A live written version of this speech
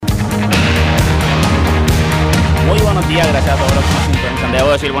días, gracias a todos los que nos sintonizan.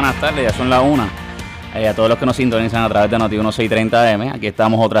 Debo decir buenas tardes, ya son las 1. A todos los que nos sintonizan a través de Noti 1630M. Aquí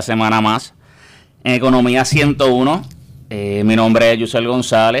estamos otra semana más en Economía 101. Mi nombre es Yusel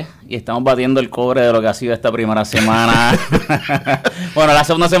González y estamos batiendo el cobre de lo que ha sido esta primera semana. Bueno, la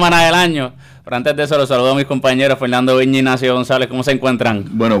segunda semana del año. Pero antes de eso, los saludo a mis compañeros Fernando Viña y Ignacio González. ¿Cómo se encuentran?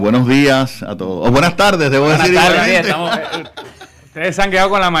 Bueno, buenos días a todos. O buenas tardes, debo decir. Buenas tardes, sí, estamos... Ustedes se han quedado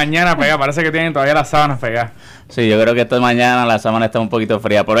con la mañana pegada. Parece que tienen todavía las sábanas pegadas. Sí, yo creo que esta mañana la semana está un poquito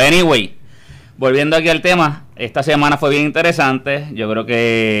fría. Pero anyway, volviendo aquí al tema, esta semana fue bien interesante. Yo creo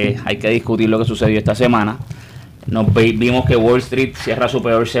que hay que discutir lo que sucedió esta semana. Vimos que Wall Street cierra su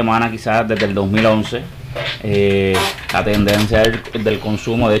peor semana quizás desde el 2011. La tendencia del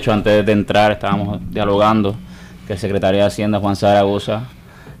consumo, de hecho antes de entrar estábamos dialogando que el secretario de Hacienda, Juan Zaragoza,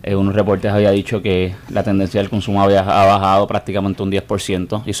 en unos reportes había dicho que la tendencia del consumo ha bajado prácticamente un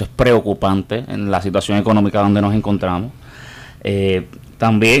 10%, y eso es preocupante en la situación económica donde nos encontramos.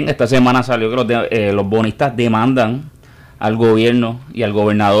 También esta semana salió que los bonistas demandan al gobierno y al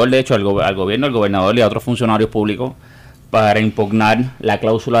gobernador, de hecho al gobierno, al gobernador y a otros funcionarios públicos para impugnar la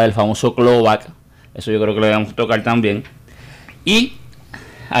cláusula del famoso clawback. Eso yo creo que lo debemos tocar también. Y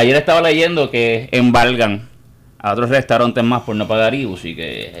ayer estaba leyendo que embargan a otros restaurantes más por no pagar IBU, y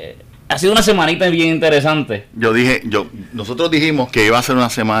que ha sido una semanita bien interesante. Nosotros dijimos que iba a ser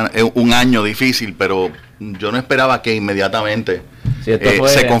una semana, un año difícil, pero yo no esperaba que inmediatamente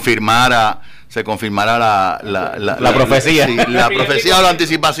se confirmara la profecía. La profecía o la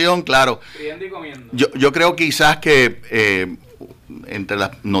anticipación, claro. Yo creo quizás que entre las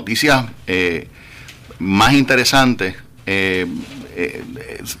noticias más interesantes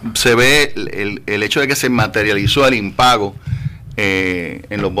se ve el hecho de que se materializó el impago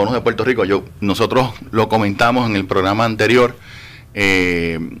en los bonos de Puerto Rico. Nosotros lo comentamos en el programa anterior.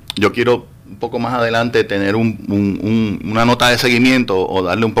 Yo quiero un poco más adelante tener una nota de seguimiento o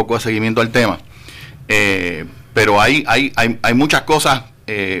darle un poco de seguimiento al tema. Pero hay muchas cosas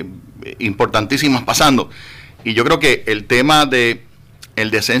importantísimas pasando. Y yo creo que el tema de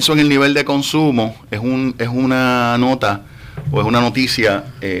el descenso en el nivel de consumo es una nota o es una noticia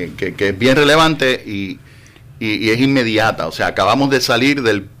que es bien relevante y es inmediata. O sea, acabamos de salir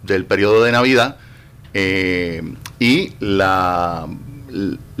del periodo de Navidad y las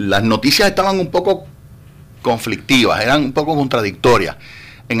noticias estaban un poco conflictivas, eran un poco contradictorias.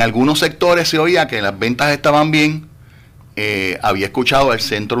 En algunos sectores se oía que las ventas estaban bien. Había escuchado al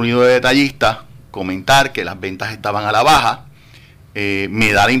Centro Unido de Detallistas comentar que las ventas estaban a la baja.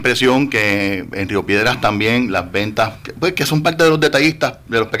 Me da la impresión que en Río Piedras también las ventas, pues, que son parte de los detallistas,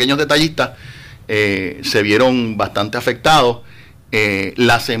 de los pequeños detallistas, se vieron bastante afectados.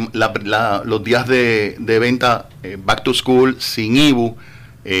 Los días de venta back to school sin IBU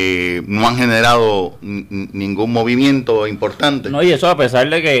no han generado ningún movimiento importante. No, y eso a pesar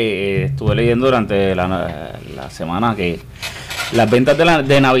de que estuve leyendo durante la semana que las ventas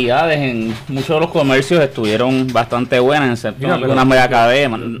de Navidades en muchos de los comercios estuvieron bastante buenas, excepto algunas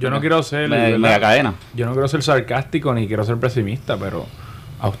megacadenas. Yo no quiero ser megacadenas. Yo no quiero ser sarcástico ni quiero ser pesimista, pero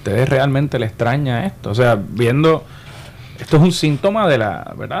 ¿a ustedes realmente les extraña esto? O sea, viendo esto es un síntoma de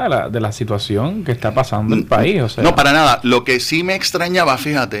la situación que está pasando en el país. O sea, no, para nada. Lo que sí me extrañaba,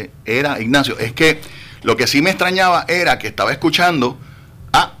 fíjate, era, Ignacio, es que lo que sí me extrañaba era que estaba escuchando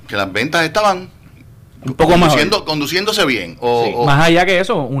que las ventas estaban un poco conduciéndose bien. Más allá que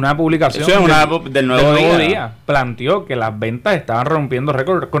eso, una publicación del Nuevo Día planteó que las ventas estaban rompiendo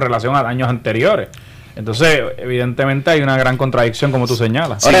récord con relación a años anteriores. Entonces, evidentemente hay una gran contradicción, como tú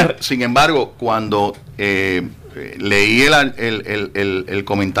señalas. Sin embargo, cuando leí el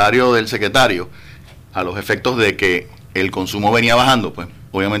comentario del secretario a los efectos de que el consumo venía bajando, pues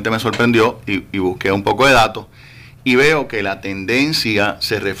obviamente me sorprendió y busqué un poco de datos y veo que la tendencia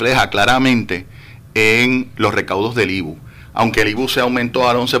se refleja claramente en los recaudos del IBU. Aunque el IBU se aumentó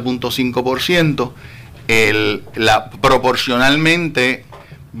al 11.5%, proporcionalmente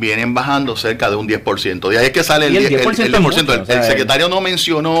vienen bajando cerca de un 10%. De ahí es que sale el 10%. El secretario no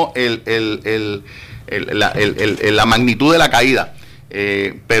mencionó la magnitud de la caída,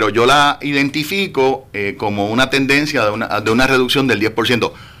 pero yo la identifico como una tendencia de una reducción del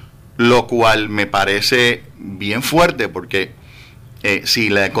 10%, lo cual me parece bien fuerte porque si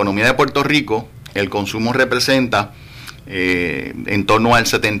la economía de Puerto Rico, el consumo representa en torno al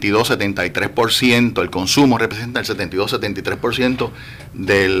 72-73%, el consumo representa el 72-73%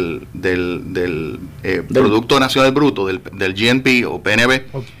 del Producto Nacional Bruto, del GNP o PNB,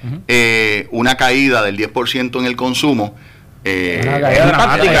 una caída del 10% en el consumo, Una caída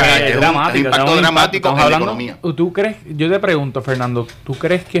dramática. Es un impacto dramático en la economía. ¿Tú crees? Yo te pregunto, Fernando, ¿tú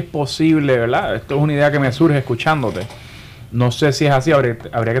crees que es posible, verdad? Esto es una idea que me surge escuchándote. No sé si es así, habría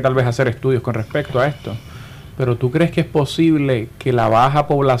que tal vez hacer estudios con respecto a esto. Pero ¿tú crees que es posible que la baja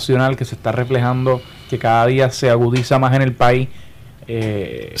poblacional que se está reflejando, que cada día se agudiza más en el país,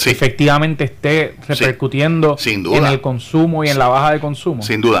 efectivamente esté repercutiendo en el consumo y en la baja de consumo?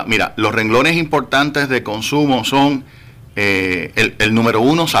 Sin duda. Mira, los renglones importantes de consumo son el número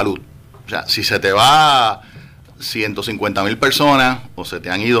uno, salud. O sea, si se te va 150,000 personas o se te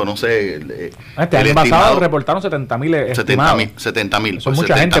han ido, no sé, este año pasado reportaron 70,000 estimados. 70,000. Son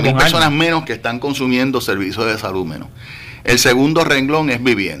mucha gente, 70,000 personas menos que están consumiendo servicios de salud menos. El segundo renglón es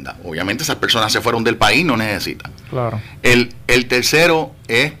vivienda. Obviamente esas personas se fueron del país, no necesitan. Claro. El tercero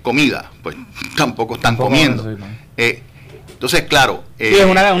es comida, pues tampoco están comiendo. Entonces, claro. Sí, es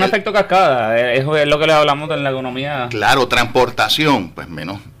un efecto cascada, es lo que les hablamos de la economía. Claro, transportación, pues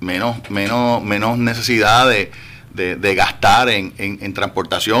menos necesidad de gastar en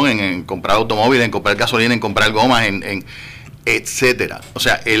transportación, en comprar automóviles, en comprar gasolina, en comprar gomas, en etcétera. O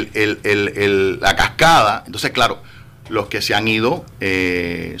sea, la cascada. Entonces, claro, los que se han ido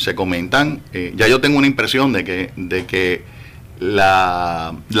se comentan. Ya yo tengo una impresión de que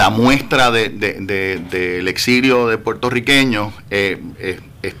la muestra del exilio de puertorriqueños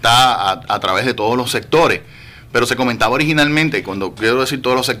está a través de todos los sectores. Pero se comentaba originalmente, cuando quiero decir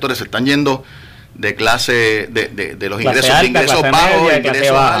todos los sectores, se están yendo de clase de los ingresos, alta, de ingresos bajos, media,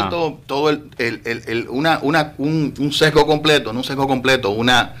 ingresos altos, todo un sesgo completo,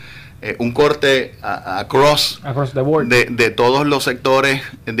 un corte across the board de todos los sectores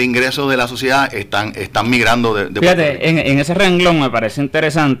de ingresos de la sociedad están migrando de Fíjate, en ese renglón me parece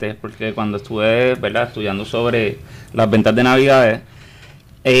interesante, porque cuando estuve, ¿verdad?, estudiando sobre las ventas de Navidades,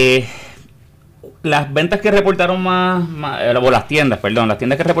 las ventas que reportaron o las tiendas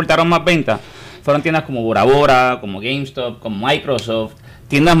que reportaron más ventas fueron tiendas como Bora Bora, como GameStop, como Microsoft,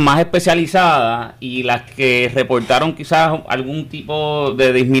 tiendas más especializadas, y las que reportaron quizás algún tipo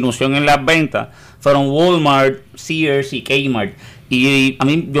de disminución en las ventas fueron Walmart, Sears y Kmart. Y a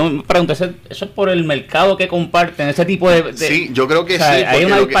mí, yo me pregunto, ¿eso es por el mercado que comparten? Ese tipo de sí, yo creo que o sea, sí. Hay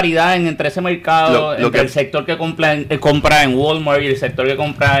una disparidad entre ese mercado, entre el sector que compra en Walmart y el sector que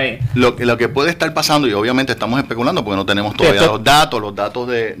compra en... Lo que puede estar pasando, y obviamente estamos especulando porque no tenemos todavía los datos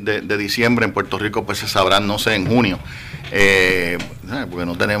de diciembre en Puerto Rico pues se sabrán, no sé, en junio. Porque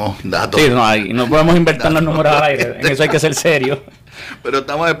no tenemos datos. Sí, no podemos inventar los números al aire, en eso hay que ser serio. Pero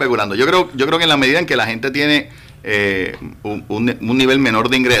estamos especulando. Yo creo que en la medida en que la gente tiene un nivel menor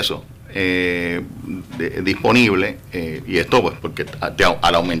de ingreso disponible, y esto pues porque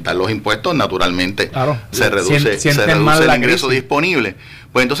al aumentar los impuestos naturalmente se reduce el ingreso disponible,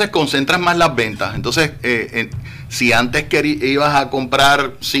 pues entonces concentras más las ventas. Entonces si antes ibas a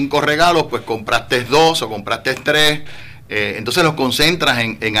comprar 5 regalos, pues compraste 2 o compraste 3, entonces los concentras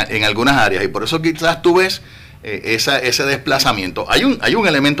en algunas áreas, y por eso quizás tú ves ese desplazamiento. Hay un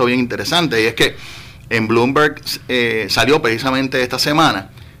elemento bien interesante, y es que en Bloomberg salió precisamente esta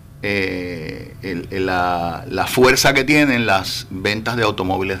semana la fuerza que tienen las ventas de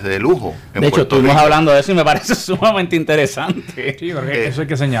automóviles de lujo. De hecho, estuvimos hablando de eso y me parece sumamente interesante. Sí, porque eso hay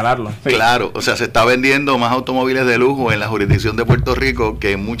que señalarlo. Claro, o sea, se está vendiendo más automóviles de lujo en la jurisdicción de Puerto Rico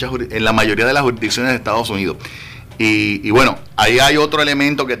que en la mayoría de las jurisdicciones de Estados Unidos. Y bueno, ahí hay otro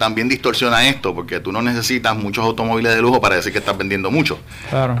elemento que también distorsiona esto, porque tú no necesitas muchos automóviles de lujo para decir que estás vendiendo mucho.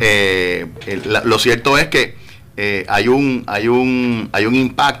 Claro. Lo cierto es que hay un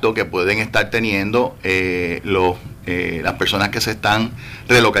impacto que pueden estar teniendo las personas que se están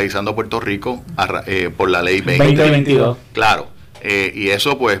relocalizando a Puerto Rico por la ley 2022. Claro. Y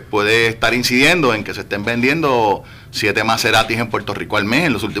eso pues puede estar incidiendo en que se estén vendiendo 7 Maseratis en Puerto Rico al mes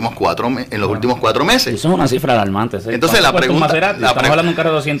en los últimos 4 meses. Eso es una cifra alarmante. ¿Sí? Entonces la pregunta... Estamos hablando de un carro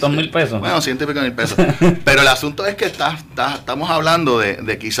de 200,000 pesos. Bueno, 100,000 pesos. Pero el asunto es que estamos hablando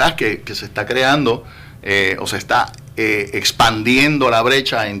de quizás que se está creando o se está expandiendo la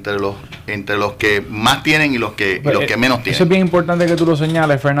brecha entre los que más tienen y los que menos tienen. Eso es bien importante que tú lo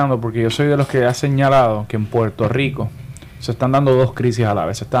señales, Fernando, porque yo soy de los que ha señalado que en Puerto Rico se están dando 2 crisis a la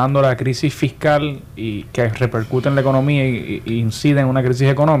vez. Se está dando la crisis fiscal y que repercute en la economía y incide en una crisis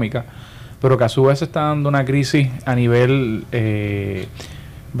económica, pero que a su vez se está dando una crisis a nivel,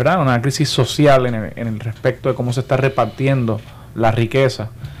 ¿verdad? Una crisis social en el respecto de cómo se está repartiendo la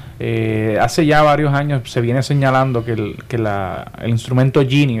riqueza. Hace ya varios años se viene señalando que el instrumento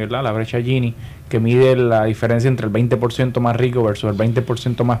Gini, ¿verdad? La brecha Gini, que mide la diferencia entre el 20% más rico versus el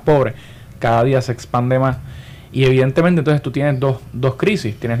 20% más pobre, cada día se expande más. Y evidentemente entonces tú tienes dos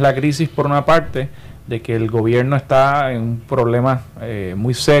crisis. Tienes la crisis por una parte de que el gobierno está en un problema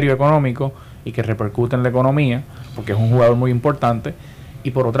muy serio económico y que repercute en la economía, porque es un jugador muy importante. Y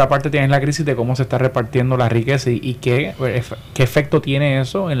por otra parte tienes la crisis de cómo se está repartiendo la riqueza y qué efecto tiene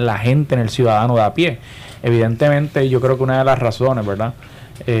eso en la gente, en el ciudadano de a pie. Evidentemente yo creo que una de las razones, ¿verdad?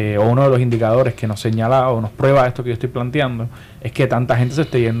 O uno de los indicadores que nos señala o nos prueba esto que yo estoy planteando es que tanta gente se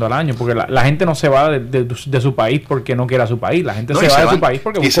esté yendo al año, porque la gente no se va de su país porque no quiera su país, la gente se va de su país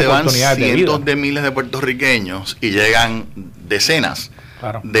porque busca oportunidades de vida. Y se van cientos de miles de puertorriqueños y llegan decenas.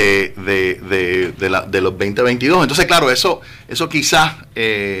 Claro. de los 2022. Entonces, claro, eso quizás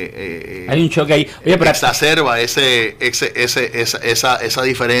hay un choque ahí. Oye, pero exacerba esa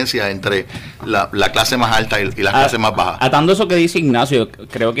diferencia entre la clase más alta y las clases más bajas. Atando eso que dice Ignacio,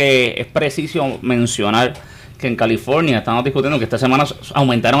 creo que es preciso mencionar que en California estamos discutiendo que esta semana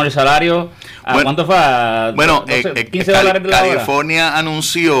aumentaron el salario. ¿Cuánto fue? Bueno, 15 dólares de la hora. California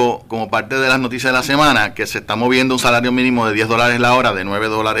anunció, como parte de las noticias de la semana, que se está moviendo un salario mínimo de $10 la hora, de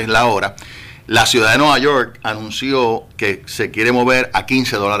 $9 la hora. La ciudad de Nueva York anunció que se quiere mover a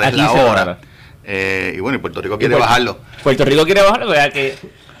 $15 la hora. Y bueno, y Puerto Rico quiere bajarlo. Puerto Rico quiere bajarlo, o sea que...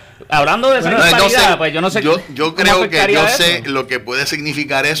 Hablando de esa disparidad, pues yo no sé. Yo creo que yo sé lo que puede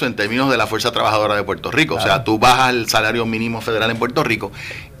significar eso en términos de la fuerza trabajadora de Puerto Rico. Claro. O sea, tú bajas el salario mínimo federal en Puerto Rico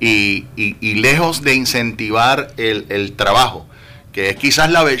y lejos de incentivar el trabajo, que es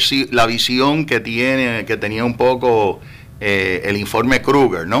quizás la visión que tenía un poco el informe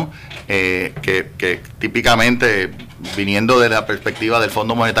Kruger, ¿no? Que típicamente, viniendo de la perspectiva del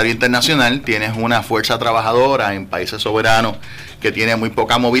Fondo Monetario Internacional, tienes una fuerza trabajadora en países soberanos que tiene muy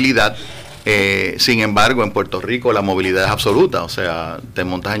poca movilidad. Sin embargo, en Puerto Rico la movilidad es absoluta, o sea, te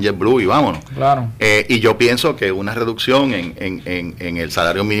montas en JetBlue y vámonos. Claro. Y yo pienso que una reducción en el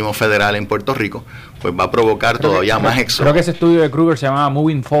salario mínimo federal en Puerto Rico pues va a provocar todavía más éxodo. Creo que ese estudio de Kruger se llamaba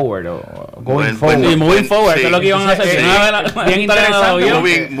Moving Forward o Going Forward. Sí, Moving Forward, sí, es lo que iban a hacer. Bien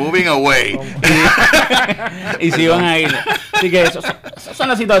interesante. Moving away. Y si van a ir. Así que esas son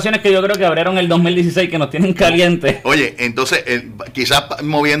las situaciones que yo creo que abrieron el 2016 que nos tienen calientes. Oye, entonces, quizás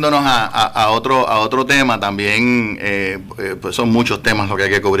moviéndonos a otro tema también, pues son muchos temas lo que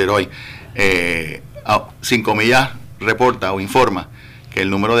hay que cubrir hoy. 5 Millas reporta o informa que el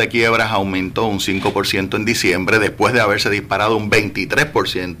número de quiebras aumentó un 5% en diciembre después de haberse disparado un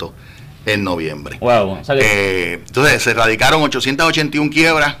 23% en noviembre. Wow. O sea que... Entonces se radicaron 881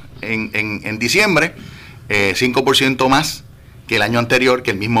 quiebras en diciembre, 5% más que el año anterior,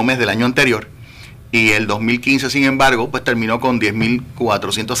 que el mismo mes del año anterior. Y el 2015, sin embargo, pues terminó con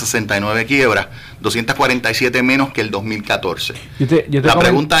 10.469 quiebras, 247 menos que el 2014. La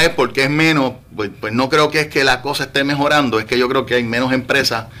pregunta es ¿por qué es menos? Pues no creo que es que la cosa esté mejorando, es que yo creo que hay menos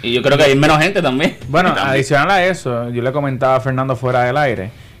empresas. Y yo creo que hay menos gente también. Bueno, también. Adicional a eso, yo le comentaba a Fernando fuera del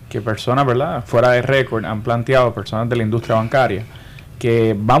aire, que personas, ¿verdad?, fuera de récord, han planteado, personas de la industria bancaria,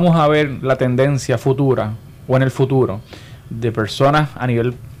 que vamos a ver la tendencia futura, o en el futuro, de personas a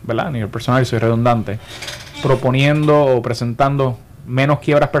nivel, ¿verdad?, a nivel personal, y soy redundante, proponiendo o presentando menos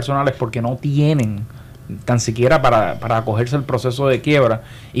quiebras personales porque no tienen tan siquiera para acogerse al proceso de quiebra,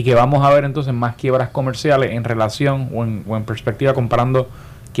 y que vamos a ver entonces más quiebras comerciales en relación o en perspectiva comparando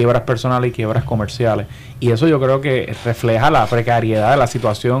quiebras personales y quiebras comerciales. Y eso yo creo que refleja la precariedad de la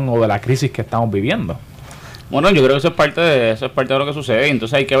situación o de la crisis que estamos viviendo. Bueno, yo creo que eso es parte de lo que sucede, y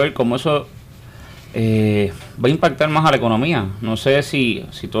entonces hay que ver cómo eso va a impactar más a la economía. No sé si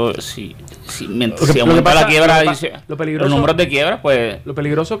aumenta la quiebra, los números de quiebra, pues... Lo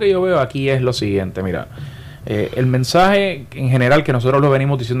peligroso que yo veo aquí es lo siguiente, mira, el mensaje en general que nosotros lo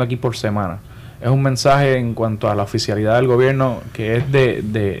venimos diciendo aquí por semana, es un mensaje en cuanto a la oficialidad del gobierno que es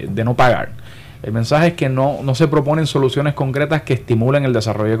de no pagar. El mensaje es que no se proponen soluciones concretas que estimulen el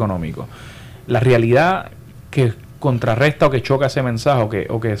desarrollo económico. La realidad que contrarresta o que choca ese mensaje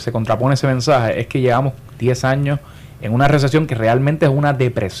o que se contrapone ese mensaje es que llevamos 10 años en una recesión que realmente es una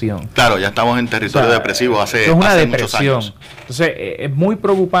depresión. Claro, ya estamos en territorio depresivo hace muchos años. Entonces es muy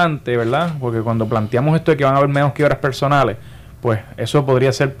preocupante, ¿verdad? Porque cuando planteamos esto de que van a haber menos quiebras personales, pues eso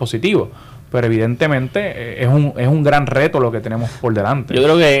podría ser positivo, pero evidentemente es un gran reto lo que tenemos por delante. Yo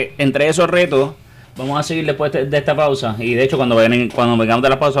creo que entre esos retos vamos a seguir después de esta pausa, y de hecho cuando vengamos de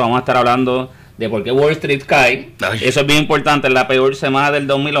la pausa vamos a estar hablando de por qué Wall Street cae. Eso es bien importante, es la peor semana del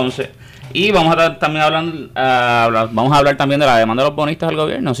 2011. Y vamos a también vamos a hablar también de la demanda de los bonistas al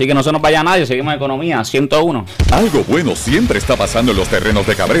gobierno. Así que no se nos vaya nadie, seguimos en Economía 101. Algo bueno siempre está pasando en los terrenos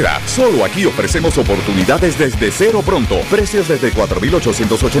de Cabrera. Solo aquí ofrecemos oportunidades desde cero pronto. Precios desde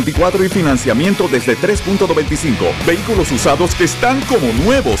 $4,884 y financiamiento desde 3.95. Vehículos usados que están como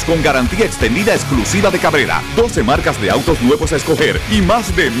nuevos con garantía extendida exclusiva de Cabrera. 12 marcas de autos nuevos a escoger y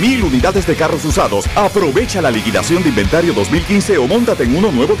más de 1,000 unidades de carros usados. Aprovecha la liquidación de inventario 2015 o móntate en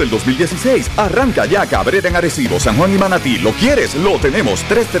uno nuevo del 2016. Arranca ya Cabrera en Arecibo, San Juan y Manatí. ¿Lo quieres? Lo tenemos.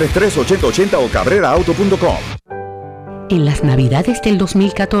 333-8080 o cabreraauto.com. En las Navidades del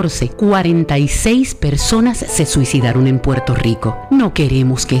 2014, 46 personas se suicidaron en Puerto Rico. No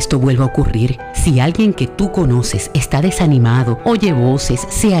queremos que esto vuelva a ocurrir. Si alguien que tú conoces está desanimado, oye voces,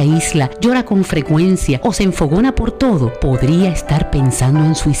 se aísla, llora con frecuencia o se enfogona por todo, podría estar pensando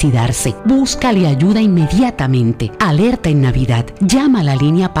en suicidarse. Búscale ayuda inmediatamente. Alerta en Navidad. Llama a la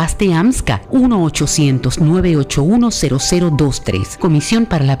línea Paz de AMSCA 1-800-981-0023. Comisión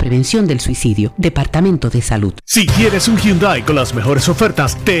para la Prevención del Suicidio. Departamento de Salud. Si quieres un Hyundai con las mejores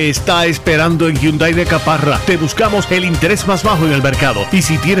ofertas, te está esperando en Hyundai de Caparra. Te buscamos el interés más bajo en el mercado y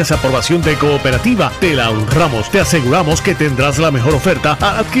si tienes aprobación de cooperativa, te la honramos. Te aseguramos que tendrás la mejor oferta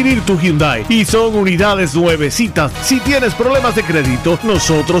al adquirir tu Hyundai y son unidades nuevecitas. Si tienes problemas de crédito,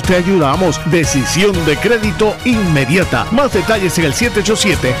 nosotros te ayudamos. Decisión de crédito inmediata. Más detalles en el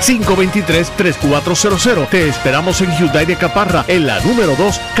 787-523-3400. Te esperamos en Hyundai de Caparra, en la número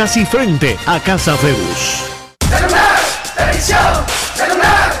 2, casi frente a Casa Ferus.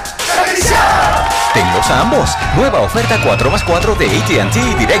 Tenlos a ambos. Nueva oferta 4x4 de AT&T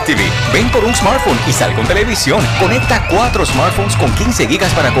y DirecTV. Ven por un smartphone y sal con televisión. Conecta 4 smartphones con 15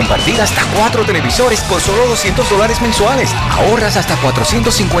 gigas para compartir hasta 4 televisores por solo $200 mensuales. Ahorras hasta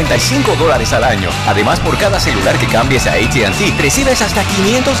 $455 al año. Además, por cada celular que cambies a AT&T, recibes hasta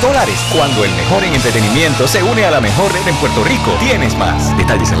 $500. Cuando el mejor en entretenimiento se une a la mejor red en Puerto Rico, tienes más.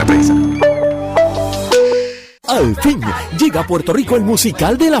 Detalles en la prensa. Al fin llega a Puerto Rico el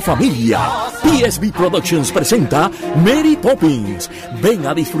musical de la familia. PSB Productions presenta Mary Poppins. Ven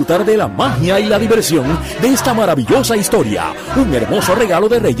a disfrutar de la magia y la diversión de esta maravillosa historia. Un hermoso regalo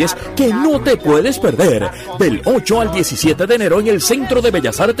de Reyes que no te puedes perder. Del 8 al 17 de enero en el Centro de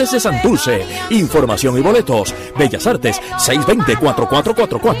Bellas Artes de Santurce. Información y boletos. Bellas Artes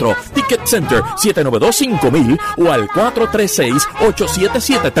 620-4444. Ticket Center 792-5000 o al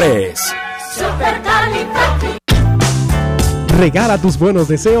 436-8773. Regala tus buenos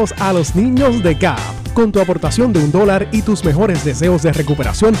deseos a los niños de CAP. Con tu aportación de $1 y tus mejores deseos de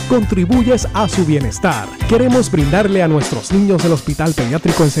recuperación, contribuyes a su bienestar. Queremos brindarle a nuestros niños del Hospital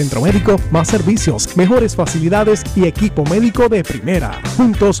Pediátrico en Centro Médico más servicios, mejores facilidades y equipo médico de primera.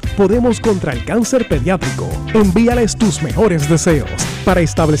 Juntos podemos contra el cáncer pediátrico. Envíales tus mejores deseos. Para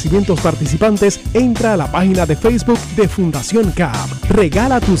establecimientos participantes, entra a la página de Facebook de Fundación CAP.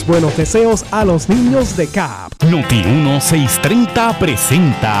 Regala tus buenos deseos a los niños de CAP. Noti 1630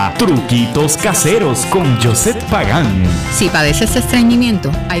 presenta Truquitos Caseros con Josette Pagán. Si padeces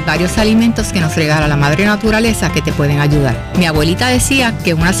estreñimiento, hay varios alimentos que nos regala la madre naturaleza que te pueden ayudar. Mi abuelita decía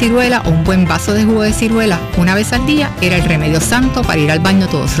que una ciruela o un buen vaso de jugo de ciruela una vez al día era el remedio santo para ir al baño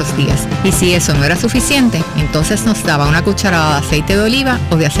todos los días. Y si eso no era suficiente, entonces nos daba una cucharada de aceite de oliva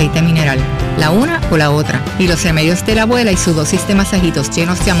o de aceite mineral, la una o la otra. Y los remedios de la abuela y su dosis de masajitos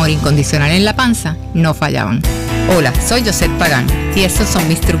llenos de amor incondicional en la panza no fallaban. Hola, soy Josette Pagán y estos son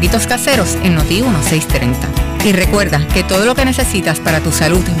mis truquitos caseros en Noti 1630. Y recuerda que todo lo que necesitas para tu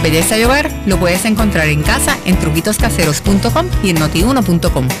salud, belleza y hogar lo puedes encontrar en casa en truquitoscaseros.com y en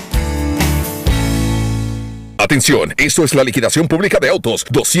noti1.com. Atención, esto es la liquidación pública de autos.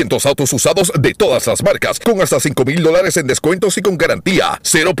 200 autos usados de todas las marcas, con hasta $5,000 en descuentos y con garantía.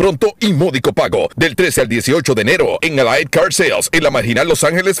 Cero pronto y módico pago. Del 13 al 18 de enero en Allied Car Sales, en la Marginal Los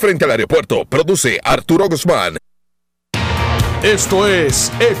Ángeles frente al aeropuerto. Produce Arturo Guzmán. Esto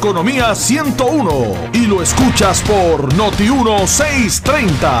es Economía 101 y lo escuchas por Noti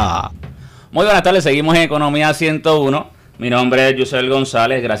 1630. Muy buenas tardes, seguimos en Economía 101. Mi nombre es Yusel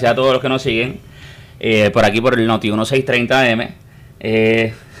González, gracias a todos los que nos siguen por aquí por el Noti 1630M.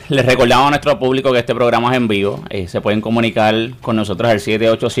 Les recordamos a nuestro público que este programa es en vivo. Se pueden comunicar con nosotros al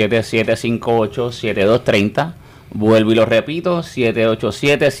 787-758-7230. Vuelvo y lo repito,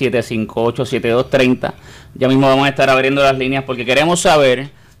 787-758-7230. Ya mismo vamos a estar abriendo las líneas porque queremos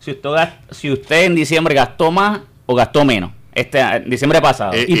saber si usted en diciembre gastó más o gastó menos. En diciembre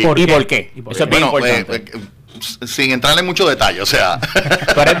pasado. ¿Y por qué? Eso es bien importante. Sin entrarle en mucho detalle, o sea.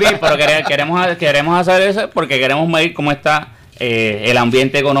 Pero queremos hacer eso porque queremos medir cómo está el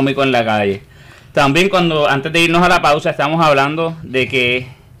ambiente económico en la calle. También antes de irnos a la pausa, estamos hablando de que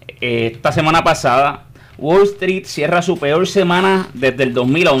esta semana pasada Wall Street cierra su peor semana desde el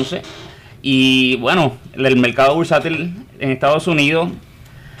 2011 y bueno, el mercado bursátil en Estados Unidos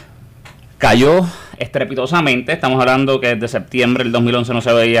cayó estrepitosamente. Estamos hablando que desde septiembre del 2011 no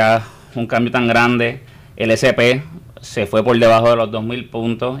se veía un cambio tan grande. El S&P se fue por debajo de los 2.000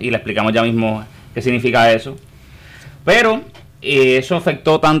 puntos y le explicamos ya mismo qué significa eso. Pero eso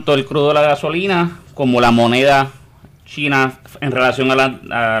afectó tanto el crudo de la gasolina como la moneda china en relación a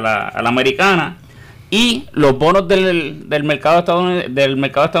la americana, y los bonos del mercado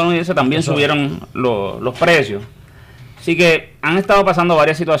estadounidense también subieron los precios. Así que han estado pasando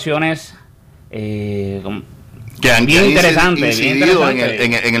varias situaciones que bien interesantes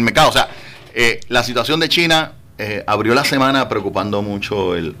en el mercado. O sea, la situación de China abrió la semana preocupando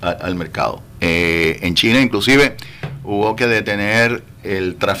mucho al mercado. En China inclusive hubo que detener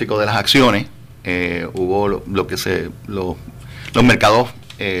el tráfico de las acciones. Hubo los mercados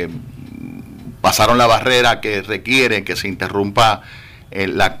pasaron la barrera que requiere que se interrumpa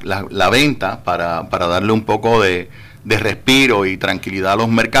la venta para darle un poco de respiro y tranquilidad a los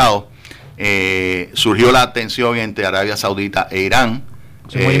mercados. Surgió la tensión entre Arabia Saudita e Irán,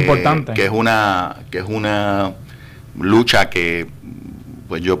 muy importante, que es una lucha que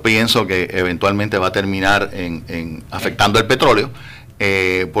pues yo pienso que eventualmente va a terminar en afectando el petróleo.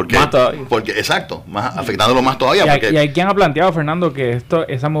 Porque exacto, afectándolo más todavía. Y hay quien ha planteado, Fernando, que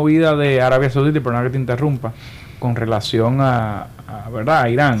esa movida de Arabia Saudita, y perdón que te interrumpa, con relación a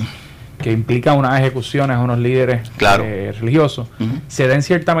Irán, que implica unas ejecuciones a unos líderes religiosos, se da en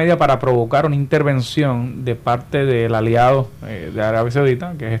cierta medida para provocar una intervención de parte del aliado de Arabia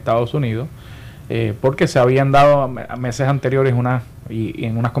Saudita, que es Estados Unidos, porque se habían dado meses anteriores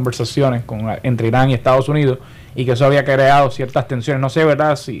en unas conversaciones entre Irán y Estados Unidos, y que eso había creado ciertas tensiones. No sé,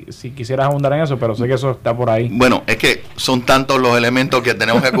 ¿verdad?, si quisieras abundar en eso, pero sé que eso está por ahí. Bueno, es que son tantos los elementos que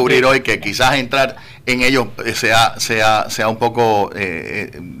tenemos que cubrir hoy que quizás entrar en ellos sea un poco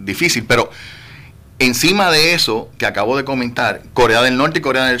difícil, pero encima de eso que acabo de comentar, Corea del Norte y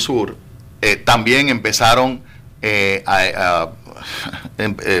Corea del Sur también empezaron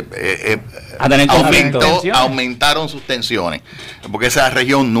aumentaron sus tensiones, porque esa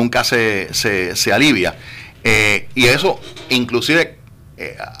región nunca se alivia. Y eso, inclusive,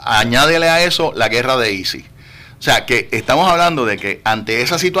 añádele a eso la guerra de ISIS. O sea, que estamos hablando de que ante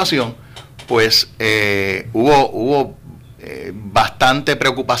esa situación, pues hubo bastante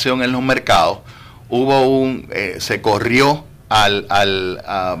preocupación en los mercados. Se corrió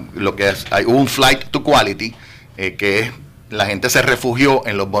hubo un flight to quality, que es la gente se refugió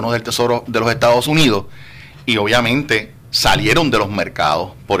en los bonos del Tesoro de los Estados Unidos, y obviamente salieron de los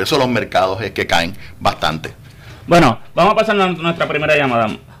mercados. Por eso los mercados es que caen bastante. Bueno, vamos a pasar a nuestra primera llamada.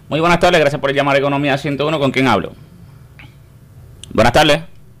 Muy buenas tardes, gracias por llamar a Economía 101. ¿Con quién hablo? Buenas tardes.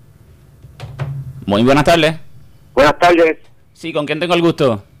 Muy buenas tardes. Buenas tardes. Sí, ¿con quién tengo el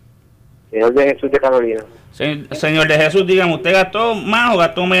gusto? Señor de Jesús de Carolina. Señor de Jesús, dígame, ¿usted gastó más o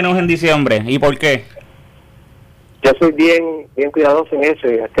gastó menos en diciembre? ¿Y por qué? Yo soy bien cuidadoso en eso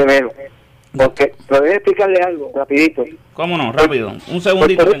y gasté menos. Porque, pero voy a explicarle algo, rapidito. ¿Cómo no? Rápido. Un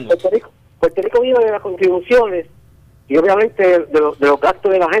segundito tengo. Puerto Rico vive de las contribuciones y obviamente de los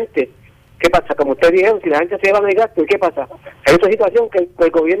gastos de la gente. ¿Qué pasa? Como usted dijeron, si la gente se lleva del gasto, ¿y qué pasa? Hay otra situación que el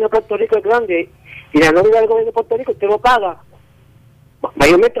gobierno de Puerto Rico es grande y la nómina del gobierno de Puerto Rico usted lo paga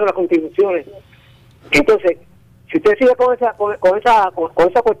mayormente con las contribuciones. Entonces, si usted sigue con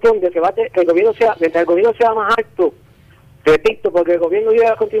esa cuestión de que el gobierno sea, mientras el gobierno sea más alto, repito, porque el gobierno lleva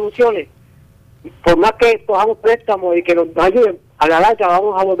las contribuciones, por más que cojamos préstamos y que nos ayuden, a la larga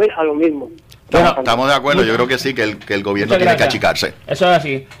vamos a volver a lo mismo. Estamos de acuerdo, yo creo que sí, que el gobierno tiene que achicarse. Eso es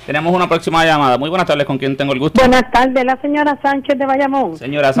así. Tenemos una próxima llamada. Muy buenas tardes, ¿con quién tengo el gusto? Buenas tardes, la señora Sánchez de Bayamón.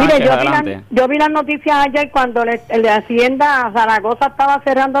 Señora Sánchez, mire, adelante. Yo vi las noticias ayer cuando el de Hacienda Zaragoza estaba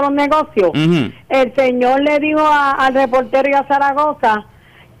cerrando los negocios. El señor le dijo al reportero y a Zaragoza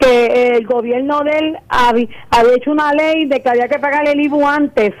que el gobierno de él había hecho una ley de que había que pagar el IVU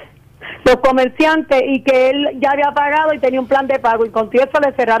antes, los comerciantes, y que él ya había pagado y tenía un plan de pago, y con eso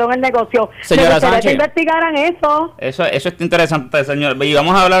le cerraron el negocio. Señora Sánchez, que investigaran eso. Eso es interesante, señor. Y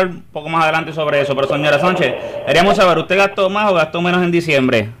vamos a hablar un poco más adelante sobre eso. Pero señora Sánchez, queríamos saber, ¿usted gastó más o gastó menos en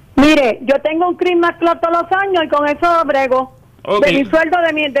diciembre? Mire, yo tengo un Christmas Club todos los años y con eso brego. Okay. De mi sueldo,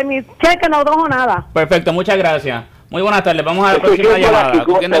 de mi cheque no cojo nada. Perfecto, muchas gracias. Muy buenas tardes, vamos a la próxima llamada.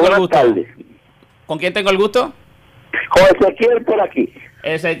 ¿Con quién tengo el gusto? ¿Con quién tengo el gusto? Con Ezequiel por aquí.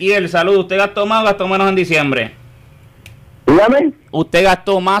 Ezequiel, salud. ¿Usted gastó más o gastó menos en diciembre? Dígame. ¿Usted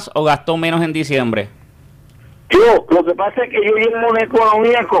gastó más o gastó menos en diciembre? Lo que pasa es que yo llevo una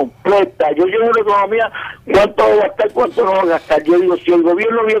economía completa. Yo llevo una economía, cuánto va a gastar, cuánto no va a gastar. Yo digo, si el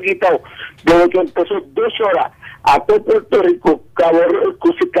gobierno había quitado desde que empezó 2 horas a todo Puerto Rico,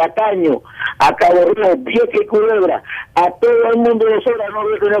 Cataño, a Cabo Rojo, Vieques y Culebra, a todo el mundo 2 horas, no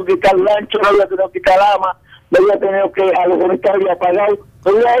había tenido que quitar lancho, no había tenido que quitar lama, no había tenido que a los bonistas había pagado,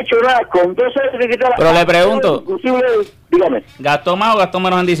 no había hecho nada, con 2 horas que quitar. Pero le pregunto, inclusive, dígame. ¿Gastó más o gastó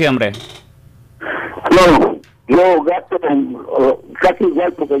menos en diciembre? No, yo gasto casi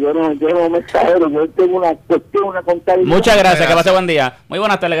igual porque yo no me exagero, yo tengo una cuestión, una contabilidad. Muchas gracias, que pase buen día. Muy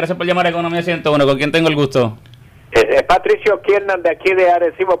buenas tardes, gracias por llamar a Economía 101. ¿Con quién tengo el gusto? Patricio Kiernan, de aquí de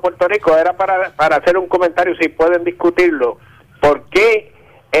Arecibo, Puerto Rico. Era para hacer un comentario, si pueden discutirlo. ¿Por qué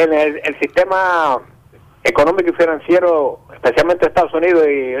en el sistema económico y financiero, especialmente Estados Unidos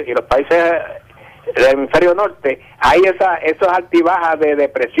y los países del hemisferio norte, hay esos altibajas de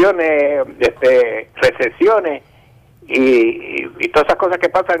depresiones, recesiones y todas esas cosas que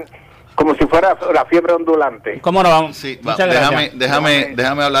pasan como si fuera la fiebre ondulante? ¿Cómo no vamos? Sí,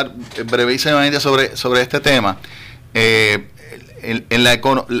 déjame hablar brevísimamente sobre este tema. Es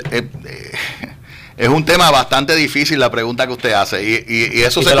un tema bastante difícil la pregunta que usted hace y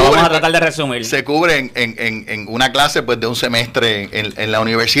eso se lo vamos a tratar de resumir. Se cubre en una clase pues de un semestre en la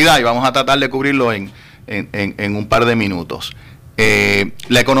universidad y vamos a tratar de cubrirlo en un par de minutos.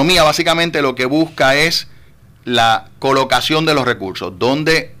 La economía básicamente lo que busca es la colocación de los recursos,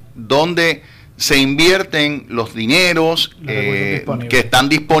 donde se invierten los dineros que están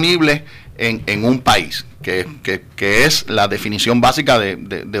disponibles en un país, que es la definición básica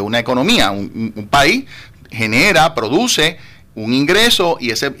de una economía. Un país produce un ingreso y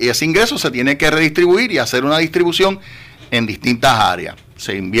ese ingreso se tiene que redistribuir y hacer una distribución en distintas áreas.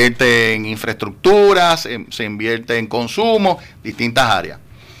 Se invierte en infraestructuras, se invierte en consumo, distintas áreas.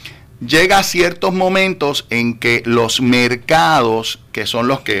 Llega a ciertos momentos en que los mercados, que son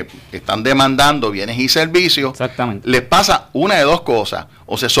los que están demandando bienes y servicios, les pasa una de dos cosas: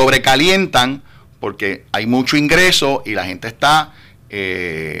 o se sobrecalientan porque hay mucho ingreso y la gente está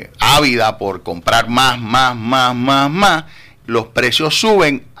ávida por comprar más, los precios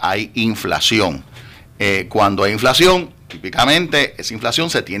suben, hay inflación. Cuando hay inflación, típicamente esa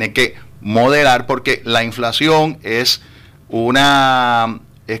inflación se tiene que moderar porque la inflación es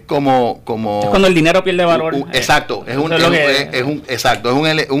como es cuando el dinero pierde valor. Exacto, es un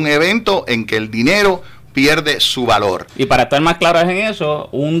evento en que el dinero pierde su valor. Y para estar más claros en eso,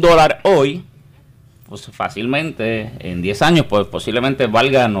 $1 hoy, pues fácilmente en 10 años pues posiblemente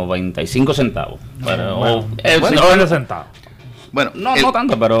valga 95 centavos. Pero, 90 centavos. Bueno, no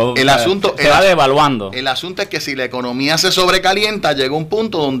tanto, pero el asunto se va devaluando. El asunto es que si la economía se sobrecalienta, llega un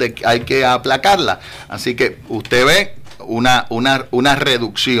punto donde hay que aplacarla. Así que usted ve una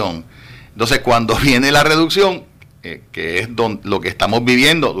reducción. Entonces, cuando viene la reducción, que es lo que estamos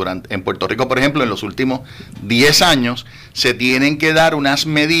viviendo en Puerto Rico, por ejemplo, en los últimos 10 años, se tienen que dar unas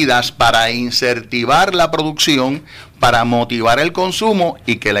medidas para incentivar la producción, para motivar el consumo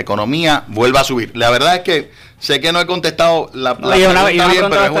y que la economía vuelva a subir. La verdad es que sé que no he contestado la pregunta bien,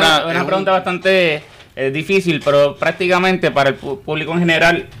 pero es una pregunta bastante difícil, pero prácticamente para el público en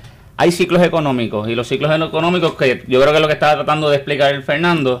general hay ciclos económicos, y los ciclos económicos, que yo creo que es lo que estaba tratando de explicar el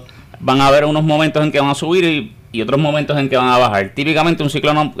Fernando, van a haber unos momentos en que van a subir y otros momentos en que van a bajar. Típicamente un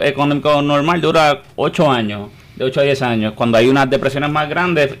ciclo económico normal dura 8 años, de 8 a 10 años. Cuando hay unas depresiones más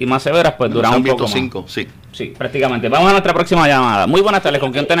grandes y más severas, pues dura un poco más. 5, sí. Sí, prácticamente. Vamos a nuestra próxima llamada. Muy buenas tardes,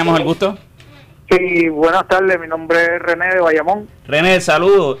 ¿con quién tenemos el gusto? Sí, buenas tardes, mi nombre es René de Bayamón. René,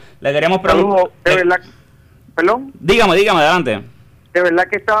 saludos. Le queríamos preguntar. De verdad, perdón. Dígame, adelante. De verdad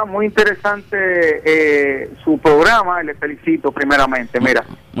que estaba muy interesante su programa, y le felicito primeramente. Mira,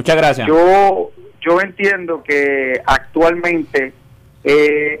 muchas gracias. Yo entiendo que actualmente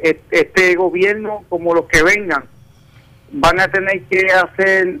este gobierno, como los que vengan, van a tener que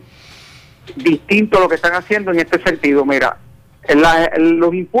hacer distinto lo que están haciendo en este sentido. Mira,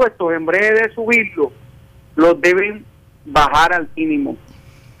 los impuestos, en vez de subirlos, los deben bajar al mínimo,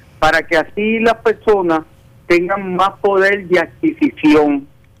 para que así las personas tengan más poder de adquisición.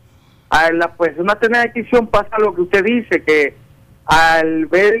 A las personas tener adquisición pasa lo que usted dice, que al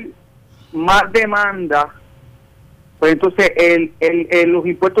ver más demanda, pues entonces los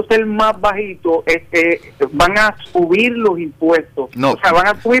impuestos ser más bajitos, van a subir los impuestos. No, o sea, van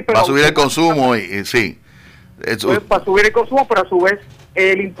a subir, pero va a subir el consumo y sí. Pues, para subir el consumo, pero a su vez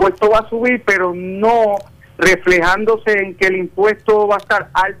el impuesto va a subir, pero no reflejándose en que el impuesto va a estar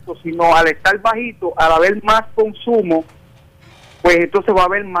alto, sino al estar bajito, al haber más consumo, pues entonces va a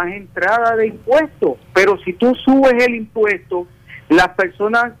haber más entrada de impuestos. Pero si tú subes el impuesto, las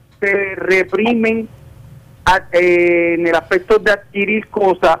personas se reprimen en el aspecto de adquirir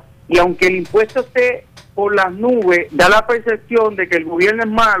cosas, y aunque el impuesto esté por las nubes, da la percepción de que el gobierno es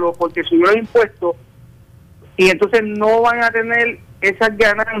malo porque subió los impuestos, y entonces no van a tener esas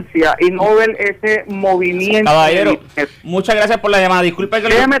ganancias y no ver ese movimiento. Caballero, muchas gracias por la llamada. Disculpe que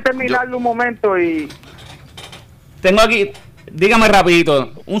déjeme terminarlo un momento y... Tengo aquí, dígame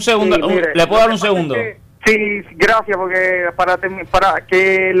rapidito, un segundo, Sí, mire, ¿le puedo dar un segundo? Sí, gracias, porque para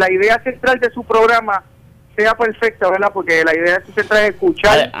que la idea central de su programa sea perfecta, ¿verdad? Porque la idea central es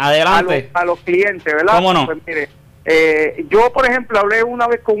escuchar Adelante. a los clientes, ¿verdad? ¿Cómo no? Pues mire, yo, por ejemplo, hablé una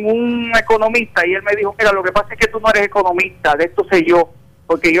vez con un economista y él me dijo, mira, lo que pasa es que tú no eres economista, de esto sé yo,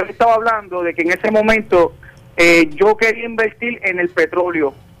 porque yo le estaba hablando de que en ese momento yo quería invertir en el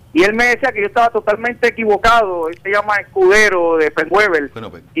petróleo. Y él me decía que yo estaba totalmente equivocado. Él se llama Escudero de Penweber.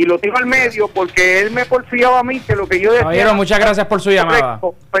 Y lo tiro al medio porque él me porfiaba a mí que lo que yo decía... Caballero, muchas gracias por su llamada.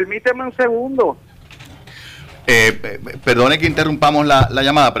 Permíteme un segundo. Perdone que interrumpamos la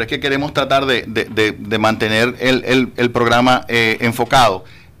llamada, pero es que queremos tratar de mantener el programa enfocado.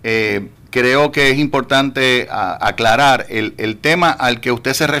 Creo que es importante aclarar el tema al que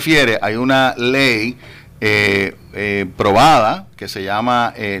usted se refiere. Hay una ley probada que se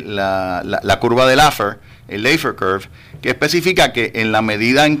llama la curva de Laffer, el Laffer Curve, que especifica que en la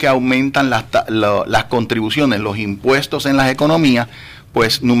medida en que aumentan las contribuciones, los impuestos en las economías,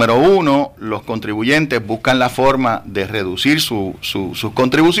 pues número uno, los contribuyentes buscan la forma de reducir sus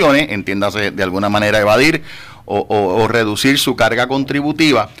contribuciones, entiéndase de alguna manera evadir o reducir su carga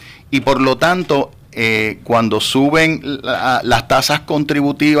contributiva, y por lo tanto cuando suben las tasas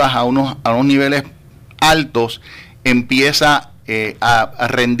contributivas a unos niveles altos, empieza a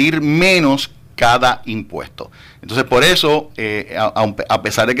rendir menos cada impuesto. Entonces, por eso, a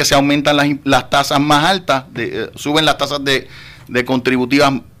pesar de que se aumentan las tasas más altas, suben las tasas de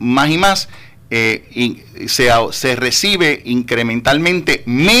contributivas más y más, se recibe incrementalmente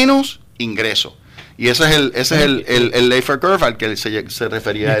menos ingreso. Y ese es el Laffer Curve al que se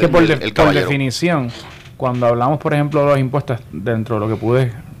refería el caballero. Por definición, cuando hablamos, por ejemplo, de los impuestos, dentro de lo que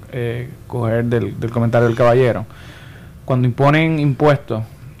pude coger del comentario del caballero, cuando imponen impuestos,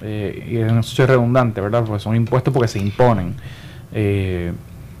 y no soy redundante, ¿verdad? Porque son impuestos porque se imponen.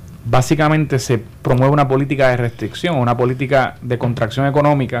 Básicamente se promueve una política de restricción, una política de contracción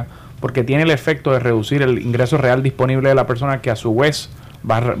económica, porque tiene el efecto de reducir el ingreso real disponible de la persona, que a su vez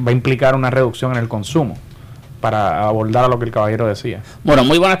va a implicar una reducción en el consumo, para abordar a lo que el caballero decía. Bueno,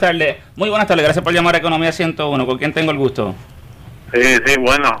 muy buenas tardes, gracias por llamar a Economía 101, ¿con quién tengo el gusto? Sí,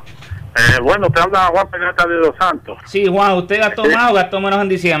 bueno. Bueno, te habla Juan Penata de Dos Santos. Sí, Juan, ¿usted gastó más o gastó menos en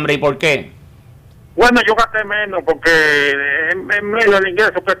diciembre? ¿Y por qué? Bueno, yo gasté menos porque en medio del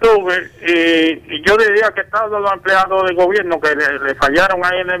ingreso que tuve, y yo diría que todos los empleados del gobierno que le fallaron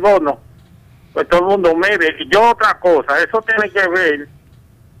ahí en el bono, pues todo el mundo mire. Y yo otra cosa, eso tiene que ver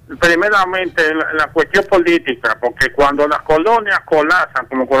primeramente la cuestión política, porque cuando las colonias colapsan,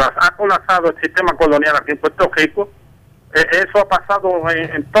 como ha colapsado el sistema colonial aquí en Puerto Rico, eso ha pasado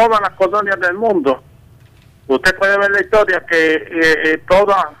en todas las colonias del mundo. Usted puede ver la historia que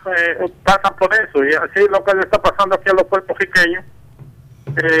todas pasan por eso, y así lo que le está pasando aquí a los puertorriqueños.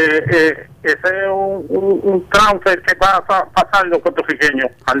 Ese es un transfer que va a pasar los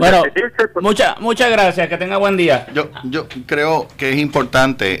puertorriqueños. Bueno, muchas gracias, que tenga buen día. Yo creo que es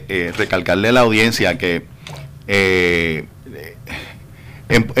importante recalcarle a la audiencia que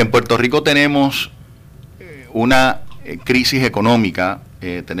en Puerto Rico tenemos una crisis económica,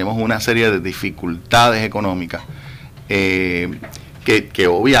 tenemos una serie de dificultades económicas que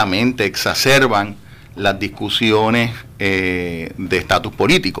obviamente exacerban las discusiones de estatus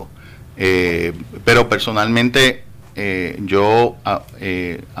político, pero personalmente yo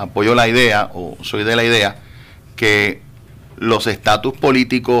apoyo la idea, o soy de la idea, que los estatus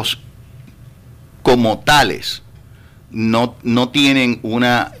políticos como tales no tienen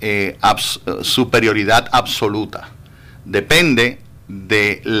una superioridad absoluta. Depende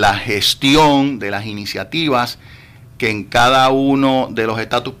de la gestión, de las iniciativas que en cada uno de los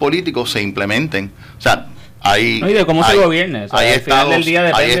estatus políticos se implementen. O sea, hay estados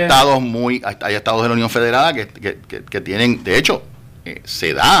de la Unión Federada que tienen, de hecho,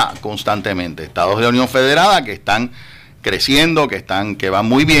 se da constantemente estados de la Unión Federada que están creciendo, que van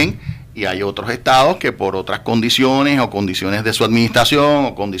muy bien, y hay otros estados que por otras condiciones o condiciones de su administración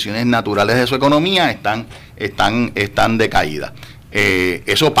o condiciones naturales de su economía están decaídas.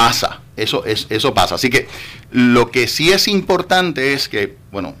 Eso pasa, eso pasa. Así que lo que sí es importante es que,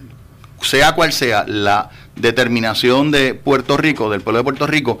 bueno, sea cual sea la determinación de Puerto Rico, del pueblo de Puerto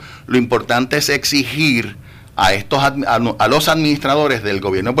Rico, lo importante es exigir a los administradores del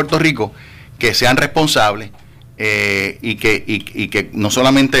gobierno de Puerto Rico que sean responsables, y que no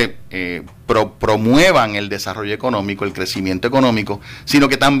solamente promuevan el desarrollo económico, el crecimiento económico, sino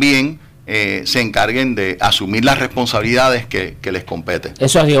que también se encarguen de asumir las responsabilidades que les competen.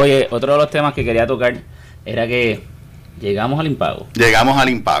 Eso así, oye, otro de los temas que quería tocar era que llegamos al impago.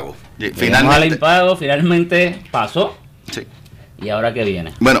 Finalmente pasó. Sí. ¿Y ahora qué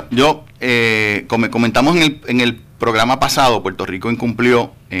viene? Bueno, como comentamos en el programa pasado, Puerto Rico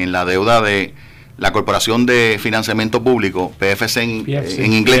incumplió en la deuda de la Corporación de Financiamiento Público, PFC en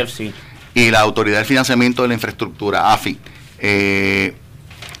inglés, PFC, y la Autoridad de Financiamiento de la Infraestructura, AFI.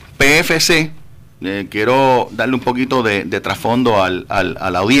 PFC, quiero darle un poquito de trasfondo a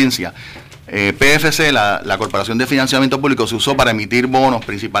la audiencia. PFC, la Corporación de Financiamiento Público, se usó para emitir bonos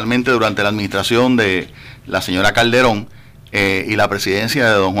principalmente durante la administración de la señora Calderón y la presidencia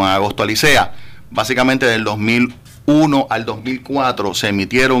de don Juan Agosto Alicea. Básicamente del 2001 al 2004 se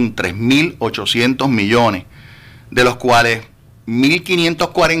emitieron 3.800 millones, de los cuales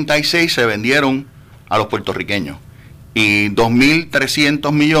 1.546 se vendieron a los puertorriqueños y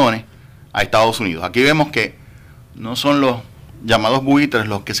 2.300 millones a Estados Unidos. Aquí vemos que no son los llamados buitres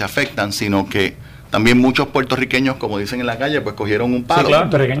los que se afectan, sino que también muchos puertorriqueños, como dicen en la calle, pues cogieron un palo. Sí,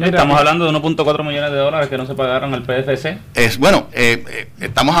 claro. Estamos hablando de 1.4 millones de dólares que no se pagaron al PFC.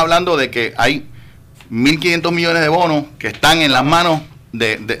 Estamos hablando de que hay 1.500 millones de bonos que están en las manos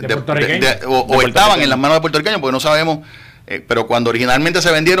o estaban en las manos de puertorriqueños, porque no sabemos, pero cuando originalmente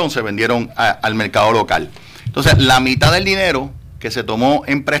se vendieron al mercado local. Entonces, la mitad del dinero que se tomó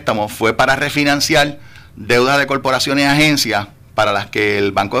en préstamo fue para refinanciar deudas de corporaciones y agencias para las que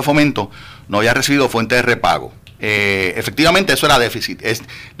el Banco de Fomento no había recibido fuentes de repago. Efectivamente, eso era déficit. Es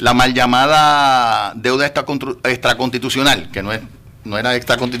la mal llamada deuda extraconstitucional, que no era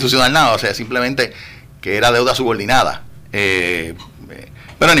extraconstitucional nada, o sea, simplemente que era deuda subordinada.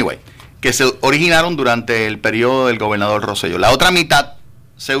 Pero anyway, que se originaron durante el periodo del gobernador Rosselló. La otra mitad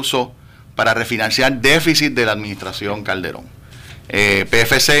se usó para refinanciar déficit de la administración Calderón.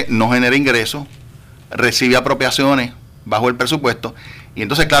 PFC no genera ingresos, recibe apropiaciones bajo el presupuesto, y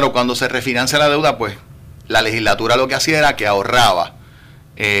entonces, claro, cuando se refinancia la deuda, pues la legislatura lo que hacía era que ahorraba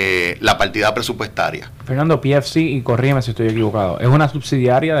la partida presupuestaria. Fernando, PFC, y corrígeme si estoy equivocado, es una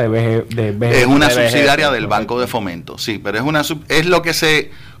subsidiaria de es una subsidiaria del Banco de Fomento, sí, pero es lo que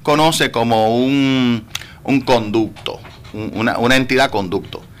se conoce como un conducto, una entidad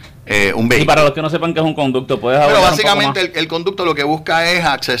conducto. Un vehículo. Y para los que no sepan qué es un conducto, puedes hablar. Pero básicamente el conducto lo que busca es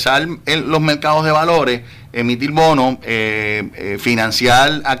accesar los mercados de valores, emitir bonos,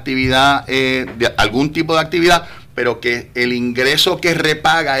 financiar actividad, de algún tipo de actividad, pero que el ingreso que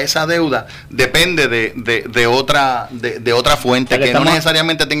repaga esa deuda depende de otra fuente, que no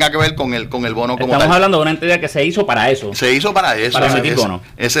necesariamente tenga que ver con el bono como tal. Estamos hablando de una entidad que se hizo para eso. Se hizo para eso. Para emitir bonos.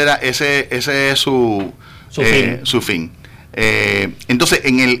 Ese es su fin. Entonces,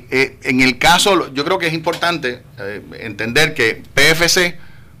 en el caso, yo creo que es importante entender que PFC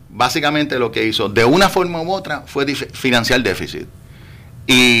básicamente lo que hizo de una forma u otra fue financiar déficit,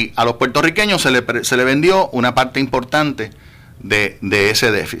 y a los puertorriqueños se le vendió una parte importante de ese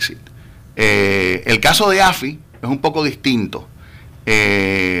déficit. El caso de AFI es un poco distinto,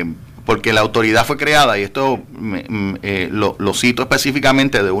 porque la autoridad fue creada, y esto lo cito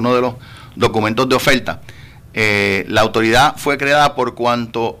específicamente de uno de los documentos de oferta. La autoridad fue creada por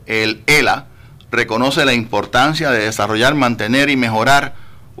cuanto el ELA reconoce la importancia de desarrollar, mantener y mejorar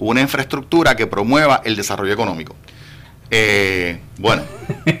una infraestructura que promueva el desarrollo económico. Bueno,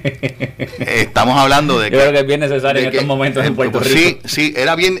 estamos hablando de que... Yo creo que es bien necesario en estos momentos en Puerto Rico. Sí,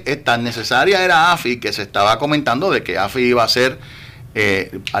 era bien, tan necesaria era AFI, que se estaba comentando de que AFI iba a ser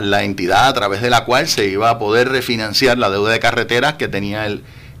la entidad a través de la cual se iba a poder refinanciar la deuda de carreteras que tenía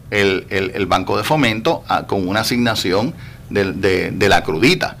el Banco de Fomento con una asignación de la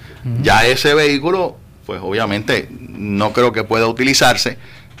crudita. Ya ese vehículo, pues obviamente no creo que pueda utilizarse,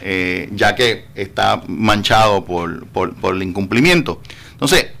 ya que está manchado por el incumplimiento.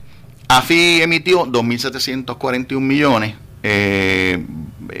 Entonces, AFI emitió 2.741 millones,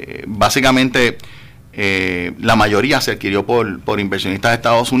 básicamente la mayoría se adquirió por inversionistas de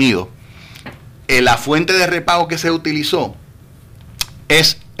Estados Unidos. La fuente de repago que se utilizó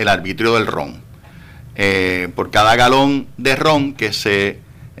es el arbitrio del ron. Por cada galón de ron que se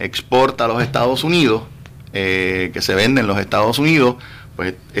exporta a los Estados Unidos, que se vende en los Estados Unidos,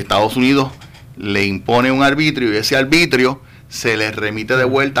 pues Estados Unidos le impone un arbitrio, y ese arbitrio se le remite de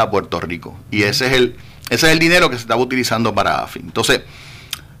vuelta a Puerto Rico, y ese es el dinero que se estaba utilizando para AFI. Entonces,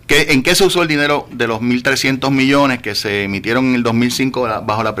 ¿en qué se usó el dinero de los 1.300 millones que se emitieron en el 2005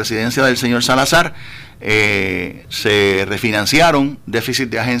 bajo la presidencia del señor Salazar? Se refinanciaron déficit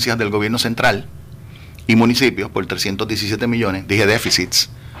de agencias del gobierno central y municipios por 317 millones, dije déficits,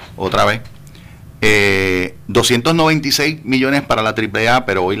 otra vez. 296 millones para la AAA,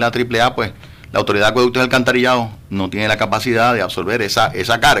 pero hoy la AAA, pues, la Autoridad de Acueductos y Alcantarillado no tiene la capacidad de absorber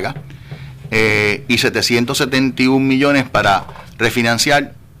esa carga. Y 771 millones para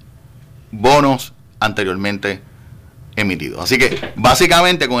refinanciar bonos anteriormente emitidos. Así que,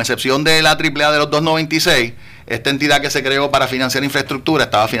 básicamente, con excepción de la AAA de los 296, esta entidad que se creó para financiar infraestructura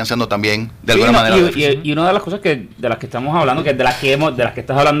estaba financiando también de alguna manera. Y una de las cosas de las que estamos hablando, que es de las que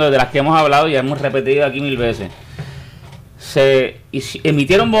hemos hablado y hemos repetido aquí 1000 veces, se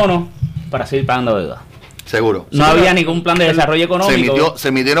emitieron bonos para seguir pagando deuda. Seguro. No había ningún plan de desarrollo económico. Se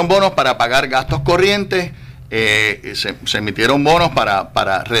emitieron bonos para pagar gastos corrientes, se emitieron bonos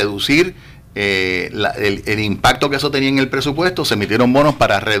para reducir el impacto que eso tenía en el presupuesto, se emitieron bonos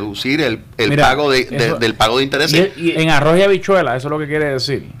para reducir el pago del pago de intereses. Y en arroz y habichuela, eso es lo que quiere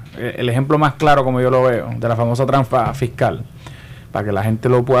decir. El ejemplo más claro, como yo lo veo, de la famosa trampa fiscal, para que la gente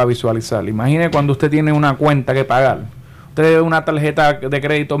lo pueda visualizar. Imagine cuando usted tiene una cuenta que pagar. Usted debe una tarjeta de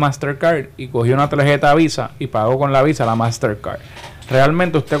crédito Mastercard y cogió una tarjeta Visa y pagó con la Visa la Mastercard.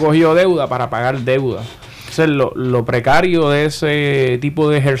 Realmente usted cogió deuda para pagar deuda. Entonces, lo precario de ese tipo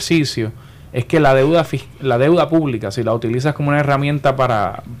de ejercicio es que la deuda pública, si la utilizas como una herramienta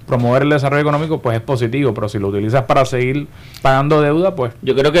para promover el desarrollo económico, pues es positivo, pero si lo utilizas para seguir pagando deuda, pues...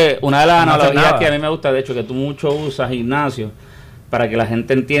 Yo creo que una de las analogías que a mí me gusta, de hecho, que tú mucho usas, Ignacio, para que la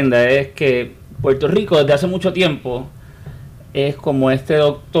gente entienda, es que Puerto Rico desde hace mucho tiempo es como este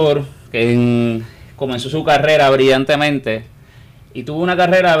doctor que comenzó su carrera brillantemente y tuvo una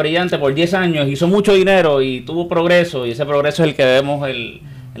carrera brillante por 10 años, hizo mucho dinero y tuvo progreso, y ese progreso es el que vemos en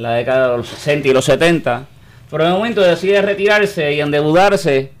la década de los 60 y los 70, pero en un momento decide retirarse y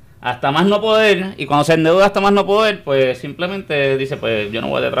endeudarse hasta más no poder, y cuando se endeuda hasta más no poder, pues simplemente dice, pues yo no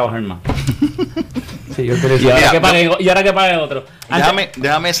voy a trabajar más. Sí, yo y ahora que pague otro.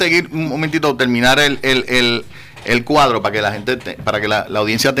 Déjame seguir un momentito, terminar el cuadro para que la gente, para que la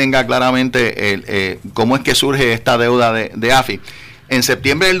audiencia tenga claramente cómo es que surge esta deuda de AFI. En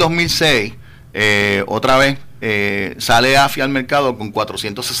septiembre del 2006, otra vez, sale AFI al mercado con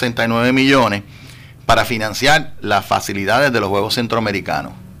 469 millones para financiar las facilidades de los Juegos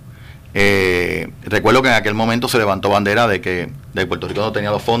Centroamericanos. Recuerdo que en aquel momento se levantó bandera de que Puerto Rico no tenía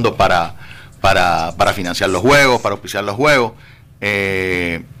los fondos para financiar los Juegos, para auspiciar los Juegos.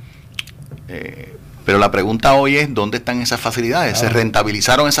 Pero la pregunta hoy es, ¿dónde están esas facilidades? ¿Se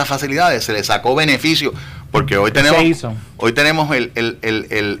rentabilizaron esas facilidades? ¿Se les sacó beneficio? Porque hoy tenemos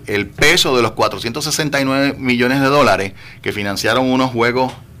el peso de los 469 millones de dólares que financiaron unos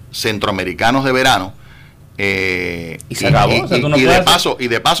Juegos Centroamericanos de verano. Y se acabó. Y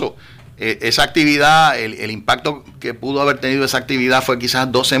de paso, esa actividad, el impacto que pudo haber tenido esa actividad fue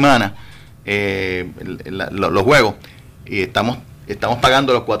quizás 2 semanas, los Juegos. Y estamos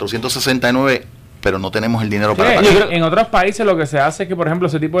pagando los 469, pero no tenemos el dinero para pagar. En otros países lo que se hace es que, por ejemplo,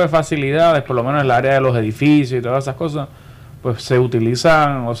 ese tipo de facilidades, por lo menos en el área de los edificios y todas esas cosas, pues se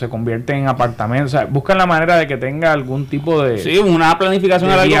utilizan o se convierten en apartamentos. O sea, buscan la manera de que tenga algún tipo de... Sí, una planificación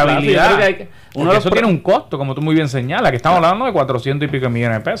a largo plazo. Eso tiene un costo, como tú muy bien señalas, que estamos hablando de 400 y pico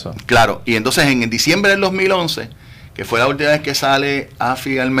millones de pesos. Claro, y entonces en diciembre del 2011, que fue la última vez que sale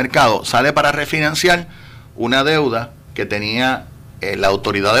AFI al mercado, sale para refinanciar una deuda que tenía la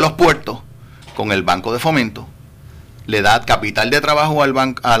Autoridad de los Puertos con el Banco de Fomento, le da capital de trabajo a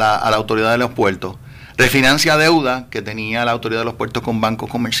la Autoridad de los Puertos, refinancia deuda que tenía la Autoridad de los Puertos con bancos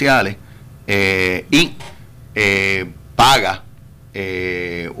comerciales y paga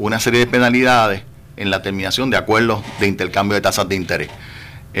una serie de penalidades en la terminación de acuerdos de intercambio de tasas de interés.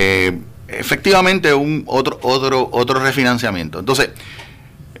 Efectivamente, otro refinanciamiento. Entonces,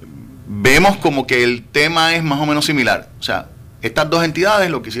 vemos como que el tema es más o menos similar. O sea, estas dos entidades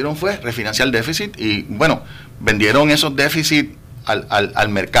lo que hicieron fue refinanciar el déficit y, bueno, vendieron esos déficits al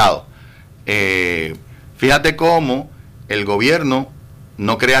mercado. Fíjate cómo el gobierno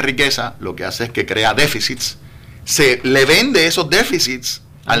no crea riqueza, lo que hace es que crea déficits, se le vende esos déficits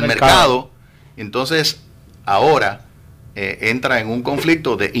al mercado, entonces ahora entra en un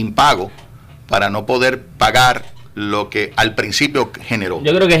conflicto de impago para no poder pagar lo que al principio generó.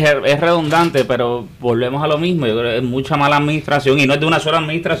 Yo creo que es redundante, pero volvemos a lo mismo. Yo creo que es mucha mala administración, y no es de una sola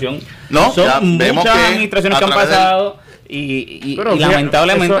administración. No, son muchas administraciones que han pasado y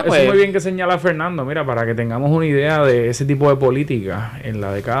lamentablemente eso es muy bien que señala Fernando. Mira, para que tengamos una idea de ese tipo de política, en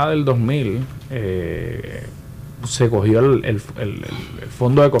la década del 2000 se cogió el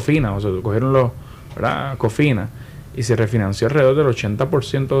fondo de Cofina, o sea, cogieron los Cofina, y se refinanció alrededor del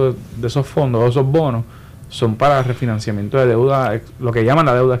 80% de esos fondos, de esos bonos, son para refinanciamiento de deuda, lo que llaman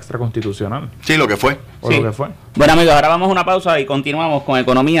la deuda extraconstitucional. Sí, lo que fue. O lo que fue. Bueno, amigos, ahora vamos a una pausa y continuamos con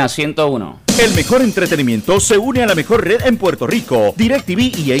Economía 101. El mejor entretenimiento se une a la mejor red en Puerto Rico.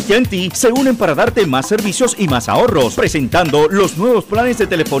 DirecTV y AT&T se unen para darte más servicios y más ahorros, presentando los nuevos planes de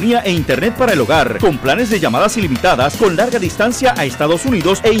telefonía e internet para el hogar, con planes de llamadas ilimitadas con larga distancia a Estados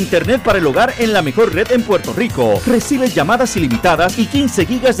Unidos e internet para el hogar en la mejor red en Puerto Rico. Recibe llamadas ilimitadas y 15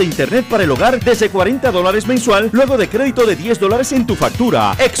 gigas de internet para el hogar desde $40 mensual, luego de crédito de $10 en tu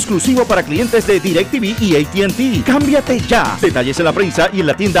factura. Exclusivo para clientes de DirecTV y AT&T. Cámbiate ya. Detalles en la prensa y en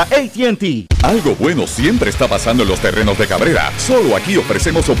la tienda AT&T. Algo bueno siempre está pasando en los terrenos de Cabrera. Solo aquí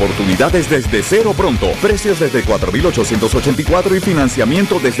ofrecemos oportunidades desde cero pronto. Precios desde $4,884 y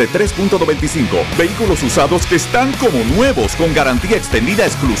financiamiento desde 3.95. Vehículos usados que están como nuevos con garantía extendida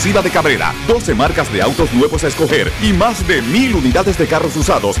exclusiva de Cabrera. 12 marcas de autos nuevos a escoger y más de 1,000 unidades de carros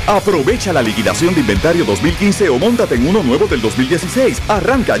usados. Aprovecha la liquidación de inventario 2015 o móntate en uno nuevo del 2016.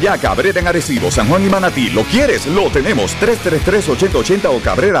 Arranca ya Cabrera en Arecibo, San Juan y Manatí. ¿Lo quieres? Lo tenemos. 333-8080 o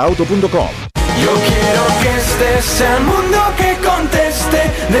cabrerauto.com. Yo quiero que este sea el mundo que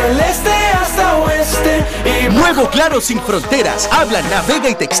conteste, del este hasta oeste. Nuevo Claro sin fronteras. Habla, navega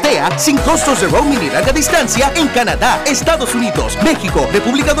y textea sin costos de roaming y larga distancia en Canadá, Estados Unidos, México,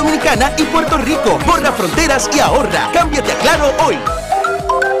 República Dominicana y Puerto Rico. Borra fronteras y ahorra. Cámbiate a Claro hoy.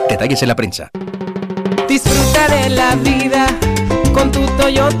 Detalles en la prensa. Disfruta de la vida con tu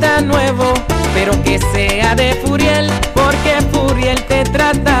Toyota nuevo, pero que sea de Furiel, porque Furiel te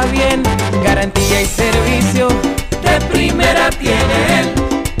trata bien. Garantía y servicio de primera tiene él.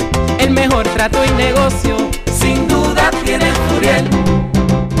 El mejor trato y negocio, sin duda tiene Furiel.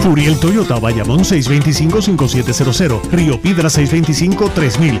 Furiel Toyota, Bayamón 625-5700, Río Piedra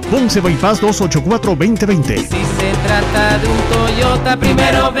 625-3000, Ponce Bypass 284-2020. Si se trata de un Toyota,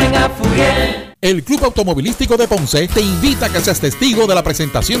 primero ven a Furiel. El Club Automovilístico de Ponce te invita a que seas testigo de la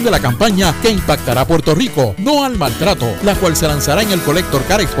presentación de la campaña que impactará a Puerto Rico, No al Maltrato, la cual se lanzará en el Collector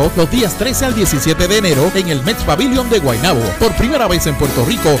Car Expo los días 13 al 17 de enero en el Mets Pavilion de Guaynabo. Por primera vez en Puerto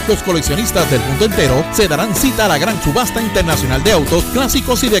Rico, los coleccionistas del mundo entero se darán cita a la gran subasta internacional de autos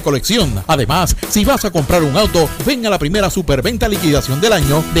clásicos y de colección. Además, si vas a comprar un auto, ven a la primera superventa liquidación del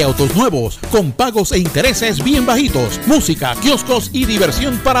año de autos nuevos, con pagos e intereses bien bajitos, música, kioscos y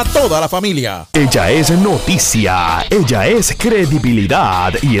diversión para toda la familia. Ella es noticia, ella es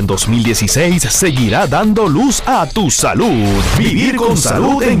credibilidad y en 2016 seguirá dando luz a tu salud. Vivir con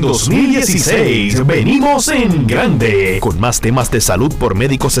salud en 2016. Venimos en grande, con más temas de salud por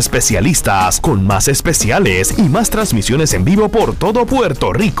médicos especialistas, con más especiales y más transmisiones en vivo por todo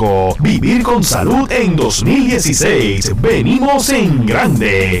Puerto Rico. Vivir con salud en 2016. Venimos en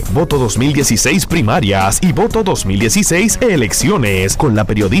grande. Voto 2016 primarias y voto 2016 elecciones, con la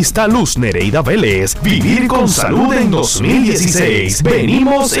periodista Luz Nereida Vélez. Vivir con salud en 2016.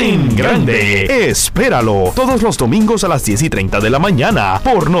 Venimos en grande. Espéralo todos los domingos a las 10:30 de la mañana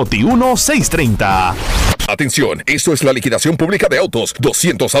por Noti1 630. Atención, esto es la liquidación pública de autos.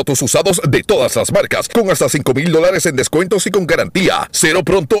 200 autos usados de todas las marcas, con hasta $5,000 en descuentos y con garantía. Cero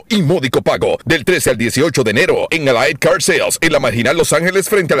pronto y módico pago. Del 13 al 18 de enero en Allied Car Sales, en la Marginal Los Ángeles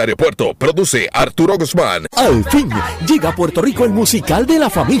frente al aeropuerto. Produce Arturo Guzmán. Al fin, llega a Puerto Rico el musical de la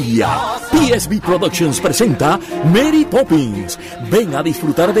familia. PSB Productions presenta Mary Poppins. Ven a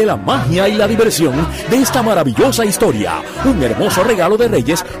disfrutar de la magia y la diversión de esta maravillosa historia. Un hermoso regalo de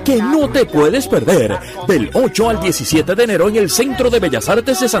Reyes que no te puedes perder. Del 8 al 17 de enero en el Centro de Bellas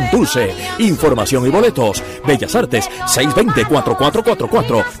Artes de Santurce. Información y boletos. Bellas Artes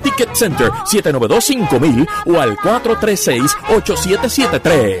 620-4444. Ticket Center 792-5000 o al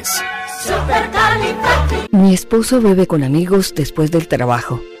 436-8773. Mi esposo bebe con amigos después del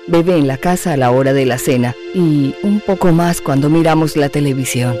trabajo. Bebe en la casa a la hora de la cena y un poco más cuando miramos la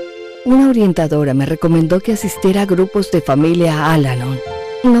televisión. Una orientadora me recomendó que asistiera a grupos de familia Al-Anon.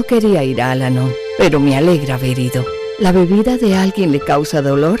 No quería ir a Al-Anon, pero me alegra haber ido. ¿La bebida de alguien le causa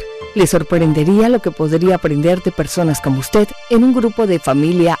dolor? Le sorprendería lo que podría aprender de personas como usted en un grupo de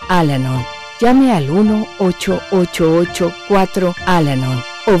familia Al-Anon. Llame al 1-888-4-AL-ANON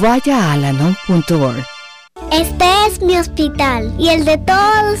o vaya a alanon.org. Este es mi hospital y el de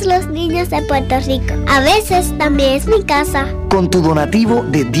todos los niños de Puerto Rico. A veces también es mi casa. Con tu donativo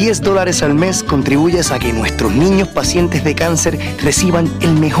de $10 al mes contribuyes a que nuestros niños pacientes de cáncer reciban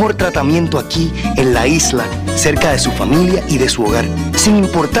el mejor tratamiento aquí en la isla, cerca de su familia y de su hogar, sin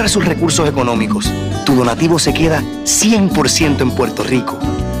importar sus recursos económicos. Tu donativo se queda 100% en Puerto Rico.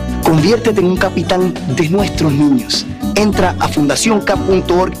 Conviértete en un capitán de nuestros niños. Entra a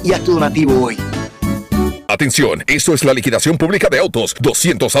fundacioncap.org y haz tu donativo hoy. Atención, esto es la liquidación pública de autos.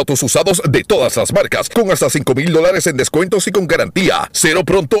 200 autos usados de todas las marcas, con hasta $5,000 en descuentos y con garantía. Cero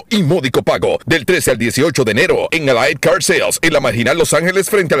pronto y módico pago. Del 13 al 18 de enero en Allied Car Sales, en la Marginal Los Ángeles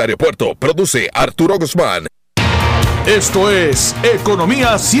frente al aeropuerto. Produce Arturo Guzmán. Esto es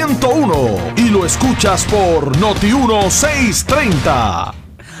Economía 101 y lo escuchas por Noti1 630.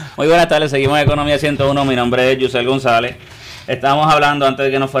 Muy buenas tardes, seguimos en Economía 101. Mi nombre es Yusel González. Estábamos hablando antes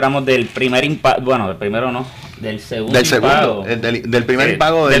de que nos fuéramos del primer impago, bueno, del primero no, del segundo impago. Del primer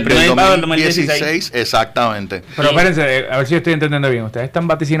impago del 2016, exactamente. Pero espérense, a ver si estoy entendiendo bien. ¿Ustedes están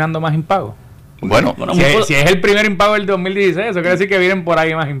vaticinando más impagos? Bueno, si es el primer impago del 2016, eso quiere decir que vienen por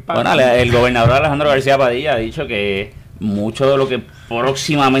ahí más impagos. Bueno, el gobernador Alejandro García Padilla ha dicho que mucho de lo que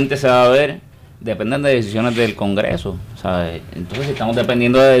próximamente se va a ver dependen de decisiones del Congreso, ¿sabes? Entonces, si estamos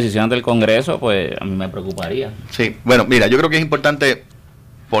dependiendo de decisiones del Congreso, pues a mí me preocuparía. Sí, bueno, mira, yo creo que es importante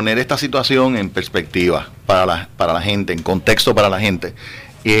poner esta situación en perspectiva para la gente, en contexto para la gente.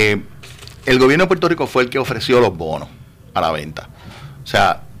 El gobierno de Puerto Rico fue el que ofreció los bonos a la venta. O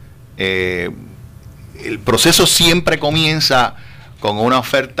sea, el proceso siempre comienza con una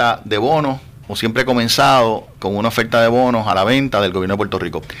oferta de bonos, o siempre ha comenzado con una oferta de bonos a la venta del gobierno de Puerto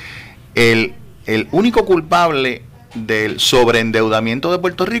Rico. El único culpable del sobreendeudamiento de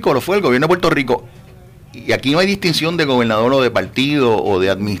Puerto Rico lo fue el gobierno de Puerto Rico. Y aquí no hay distinción de gobernador o de partido o de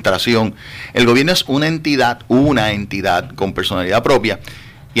administración. El gobierno es una entidad con personalidad propia.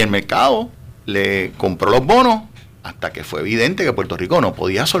 Y el mercado le compró los bonos hasta que fue evidente que Puerto Rico no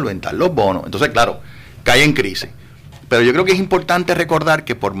podía solventar los bonos. Entonces, claro, cae en crisis. Pero yo creo que es importante recordar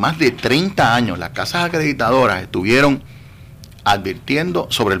que por más de 30 años las casas acreditadoras estuvieron advirtiendo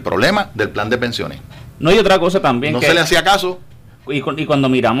sobre el problema del plan de pensiones. No hay otra cosa también. No se le hacía caso. Y cuando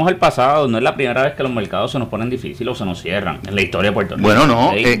miramos el pasado, no es la primera vez que los mercados se nos ponen difíciles o se nos cierran en la historia de Puerto Rico. Bueno,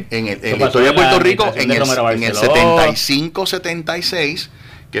 no, en la historia de Puerto Rico, en el 75-76,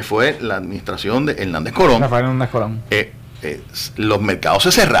 que fue la administración de Hernández Colón, los mercados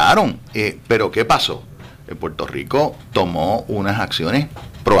se cerraron. Pero ¿qué pasó? Puerto Rico tomó unas acciones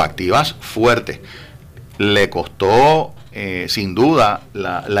proactivas fuertes. Le costó sin duda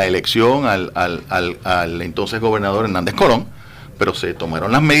la elección al entonces gobernador Hernández Colón, pero se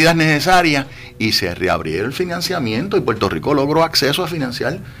tomaron las medidas necesarias y se reabrieron el financiamiento y Puerto Rico logró acceso a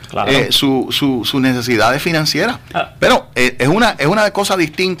financiar sus necesidades financieras. Pero es una cosa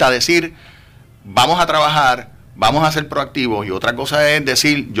distinta decir vamos a trabajar, vamos a ser proactivos, y otra cosa es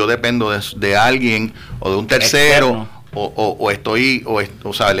decir yo dependo de alguien o de un tercero o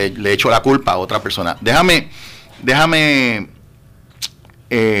sea, le echo la culpa a otra persona. Déjame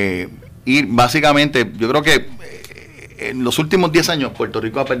ir básicamente, yo creo que en los últimos 10 años Puerto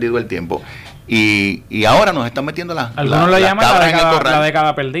Rico ha perdido el tiempo y ahora nos están metiendo algunos la llaman la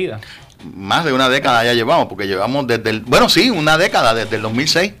década perdida. Más de una década ya llevamos, porque llevamos una década desde el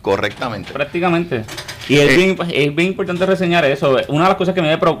 2006, correctamente. Prácticamente. Y es bien importante reseñar eso. Una de las cosas que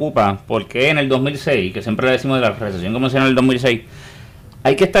me preocupa, porque en el 2006, que siempre le decimos de la recesión que mencionó en el 2006,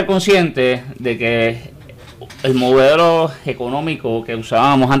 hay que estar consciente de que el modelo económico que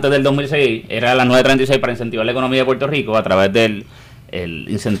usábamos antes del 2006 era la 936 para incentivar la economía de Puerto Rico a través del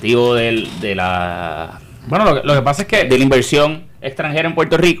incentivo de la... Bueno, lo que pasa es que... de la inversión extranjera en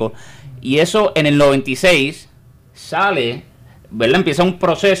Puerto Rico. Y eso en el 96 sale, ¿verdad? Empieza un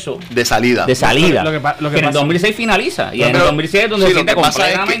proceso de salida. Que en el 2006 finaliza. Y en el 2006 es donde se siente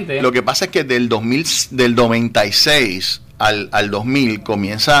completamente. Lo que pasa es que del 96 al 2000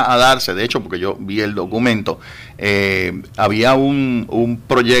 comienza a darse, de hecho, porque yo vi el documento, había un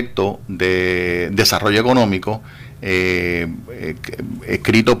proyecto de desarrollo económico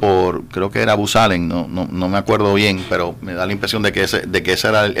escrito por, creo que era Busalen, no me acuerdo bien, pero me da la impresión de que ese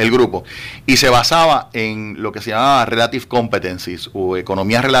era el grupo, y se basaba en lo que se llamaba Relative Competencies o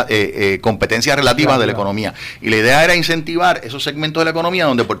competencias relativas de la economía, y la idea era incentivar esos segmentos de la economía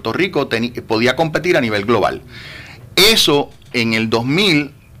donde Puerto Rico podía competir a nivel global. Eso en el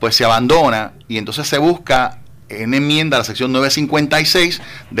 2000 pues se abandona y entonces se busca en enmienda a la sección 956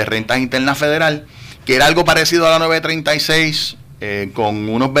 de Rentas Internas Federal, que era algo parecido a la 936, con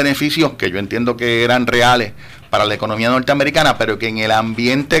unos beneficios que yo entiendo que eran reales para la economía norteamericana, pero que en el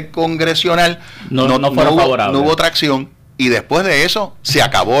ambiente congresional no hubo tracción, y después de eso se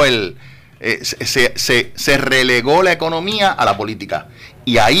acabó se relegó la economía a la política,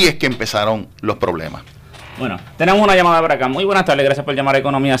 y ahí es que empezaron los problemas. Bueno, tenemos una llamada por acá. Muy buenas tardes, gracias por llamar a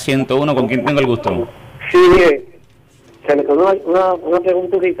Economía 101. ¿Con quién tengo el gusto? Sí, se me quedó una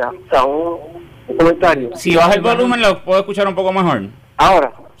preguntita, o sea, un comentario. Si baja el volumen, lo puedo escuchar un poco mejor.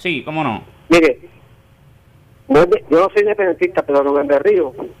 Ahora. Sí, cómo no. Mire, yo no soy independentista, pero Rubén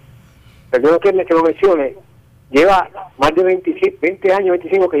Berrío perdón que lo mencione, lleva más de 20 años,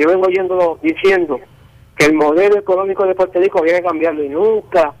 25, que yo vengo oyéndolo diciendo que el modelo económico de Puerto Rico había que cambiarlo y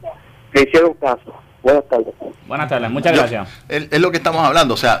nunca le hicieron caso. Buenas tardes. Buenas tardes, muchas gracias. Es lo que estamos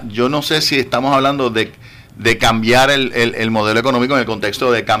hablando, o sea, yo no sé si estamos hablando de cambiar el modelo económico en el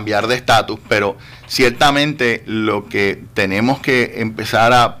contexto de cambiar de estatus, pero ciertamente lo que tenemos que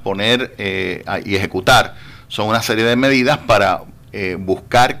empezar a poner y ejecutar son una serie de medidas para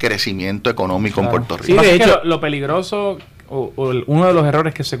buscar crecimiento económico en Puerto Rico. Sí, de hecho, lo peligroso uno de los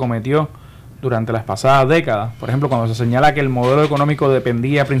errores que se cometió durante las pasadas décadas, por ejemplo, cuando se señala que el modelo económico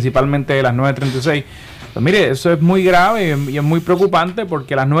dependía principalmente de las 936, pues mire, eso es muy grave y es muy preocupante,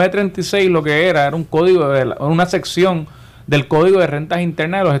 porque las 936 lo que era un código, una sección del Código de Rentas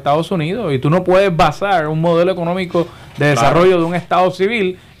Internas de los Estados Unidos, y tú no puedes basar un modelo económico de desarrollo de un Estado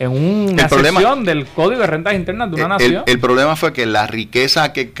civil en una sección del Código de Rentas Internas de una nación. El problema fue que la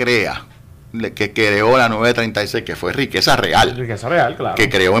riqueza que creó la 936, que fue riqueza real, claro, que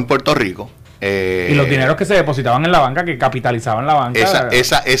creó en Puerto Rico, y los dineros que se depositaban en la banca, que capitalizaban la banca,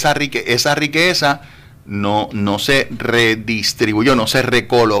 esa riqueza no se redistribuyó, no se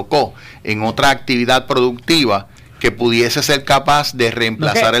recolocó en otra actividad productiva que pudiese ser capaz de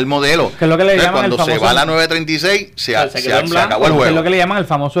reemplazar el modelo. Que es lo que le llaman cuando el famoso, se va a la 936, se acabó el juego. Que es lo que le llaman el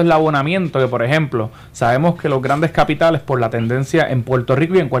famoso eslabonamiento, que por ejemplo, sabemos que los grandes capitales, por la tendencia en Puerto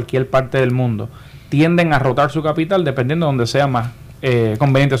Rico y en cualquier parte del mundo, tienden a rotar su capital dependiendo de donde sea más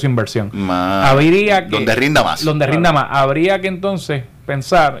conveniente su inversión. Donde rinda más. Habría que entonces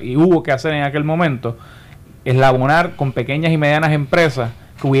pensar, y hubo que hacer en aquel momento, eslabonar con pequeñas y medianas empresas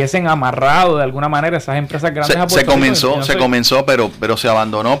que hubiesen amarrado de alguna manera esas empresas grandes a Puerto Rico. Se comenzó, pero se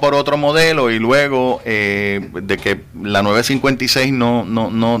abandonó por otro modelo, y luego de que la 956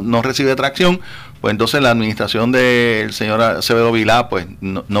 no recibe tracción, pues entonces la administración del señor Acevedo Vilá pues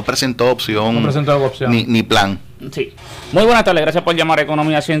no presentó opción, ni plan. Sí. Muy buenas tardes, gracias por llamar a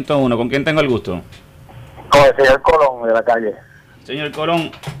Economía 101. ¿Con quién tengo el gusto? Con el señor Colón de la calle. Señor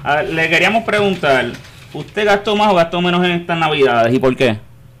Colón, le queríamos preguntar, ¿usted gastó más o gastó menos en estas Navidades y por qué?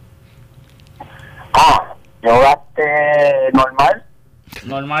 Yo gasté normal,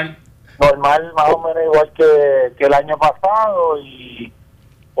 más o menos igual que el año pasado, y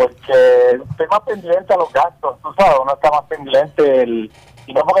porque estoy más pendiente a los gastos, tú sabes, uno está más pendiente,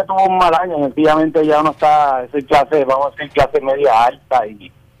 y no porque tuvo un mal año, sencillamente ya uno está, es clase, vamos a decir, clase media alta,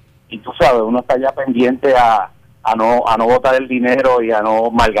 y tú sabes, uno está ya pendiente a no botar el dinero y a no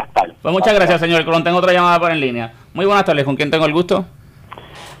malgastar. Pues muchas gracias, señor Colón. Tengo otra llamada por en línea. Muy buenas tardes, ¿con quién tengo el gusto?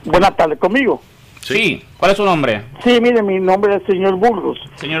 Buenas tardes, ¿conmigo? Sí. ¿Cuál es su nombre? Sí, mire, mi nombre es el señor Burgos.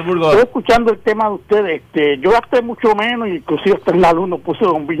 Señor Burgos. Estoy escuchando el tema de ustedes. Yo gasté mucho menos, inclusive hasta en la luz no puse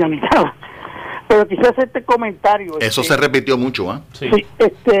bombilla ni nada. Pero quizás este comentario... Eso se repitió mucho, ¿eh? Sí.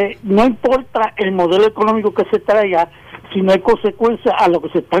 No importa el modelo económico que se traiga, si no hay consecuencias a lo que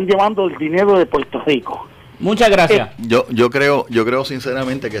se están llevando el dinero de Puerto Rico. Muchas gracias. Yo creo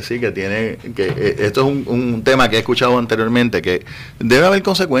sinceramente que sí, que esto es un tema que he escuchado anteriormente, que debe haber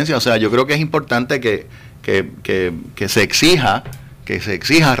consecuencias. O sea, yo creo que es importante que se exija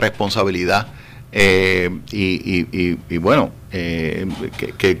responsabilidad, y bueno, que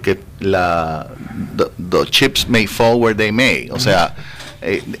the chips may fall where they may. O sea,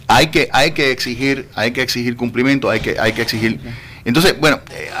 hay que exigir cumplimiento, hay que exigir. Entonces, bueno,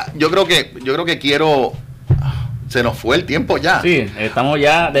 yo creo que se nos fue el tiempo ya. Sí, estamos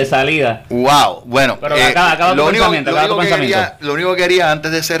ya de salida. Wow, bueno. Pero acaba lo único que quería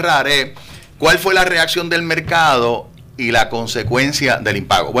antes de cerrar es cuál fue la reacción del mercado y la consecuencia del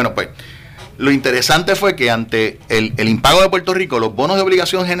impago. Bueno, pues lo interesante fue que ante el impago de Puerto Rico, los bonos de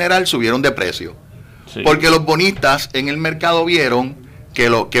obligación general subieron de precio. Sí. Porque los bonistas en el mercado vieron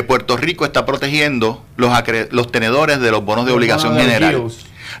que Puerto Rico está protegiendo los tenedores de los bonos de obligación general.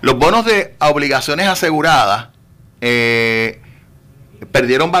 Los bonos de obligaciones aseguradas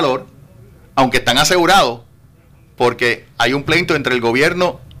perdieron valor, aunque están asegurados, porque hay un pleito entre el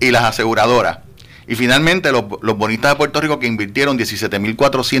gobierno y las aseguradoras. Y finalmente los bonistas de Puerto Rico, que invirtieron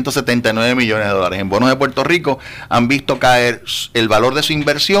 17.479 millones de dólares en bonos de Puerto Rico, han visto caer el valor de su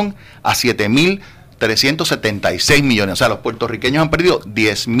inversión a 7.376 millones. O sea, los puertorriqueños han perdido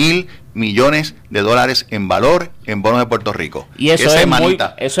 10.000 millones de dólares en valor en bonos de Puerto Rico. Y eso es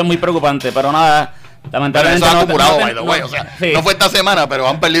muy preocupante, pero nada... Lamentablemente eso ha acumulado, no fue esta semana, pero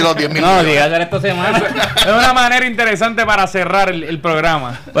han perdido los 10.000. No, diga esta semana. Es una manera interesante para cerrar el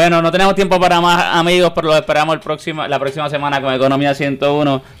programa. Bueno, no tenemos tiempo para más, amigos, pero los esperamos la próxima semana con Economía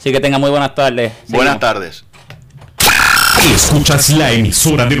 101. Así que tengan muy buenas tardes. Buenas tardes. Escuchas la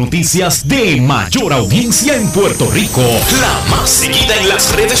emisora de noticias de mayor audiencia en Puerto Rico, la más seguida en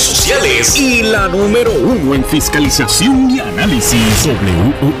las redes sociales y la número 1 en fiscalización y análisis.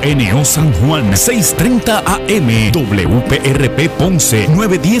 WUNO San Juan 630 AM, WPRP Ponce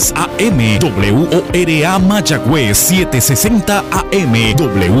 910 AM, WORA Mayagüez 760 AM,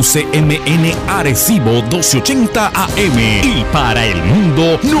 WCMN Arecibo 1280 AM y para el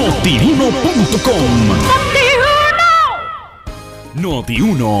mundo Noti1.com.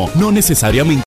 Noti1 no necesariamente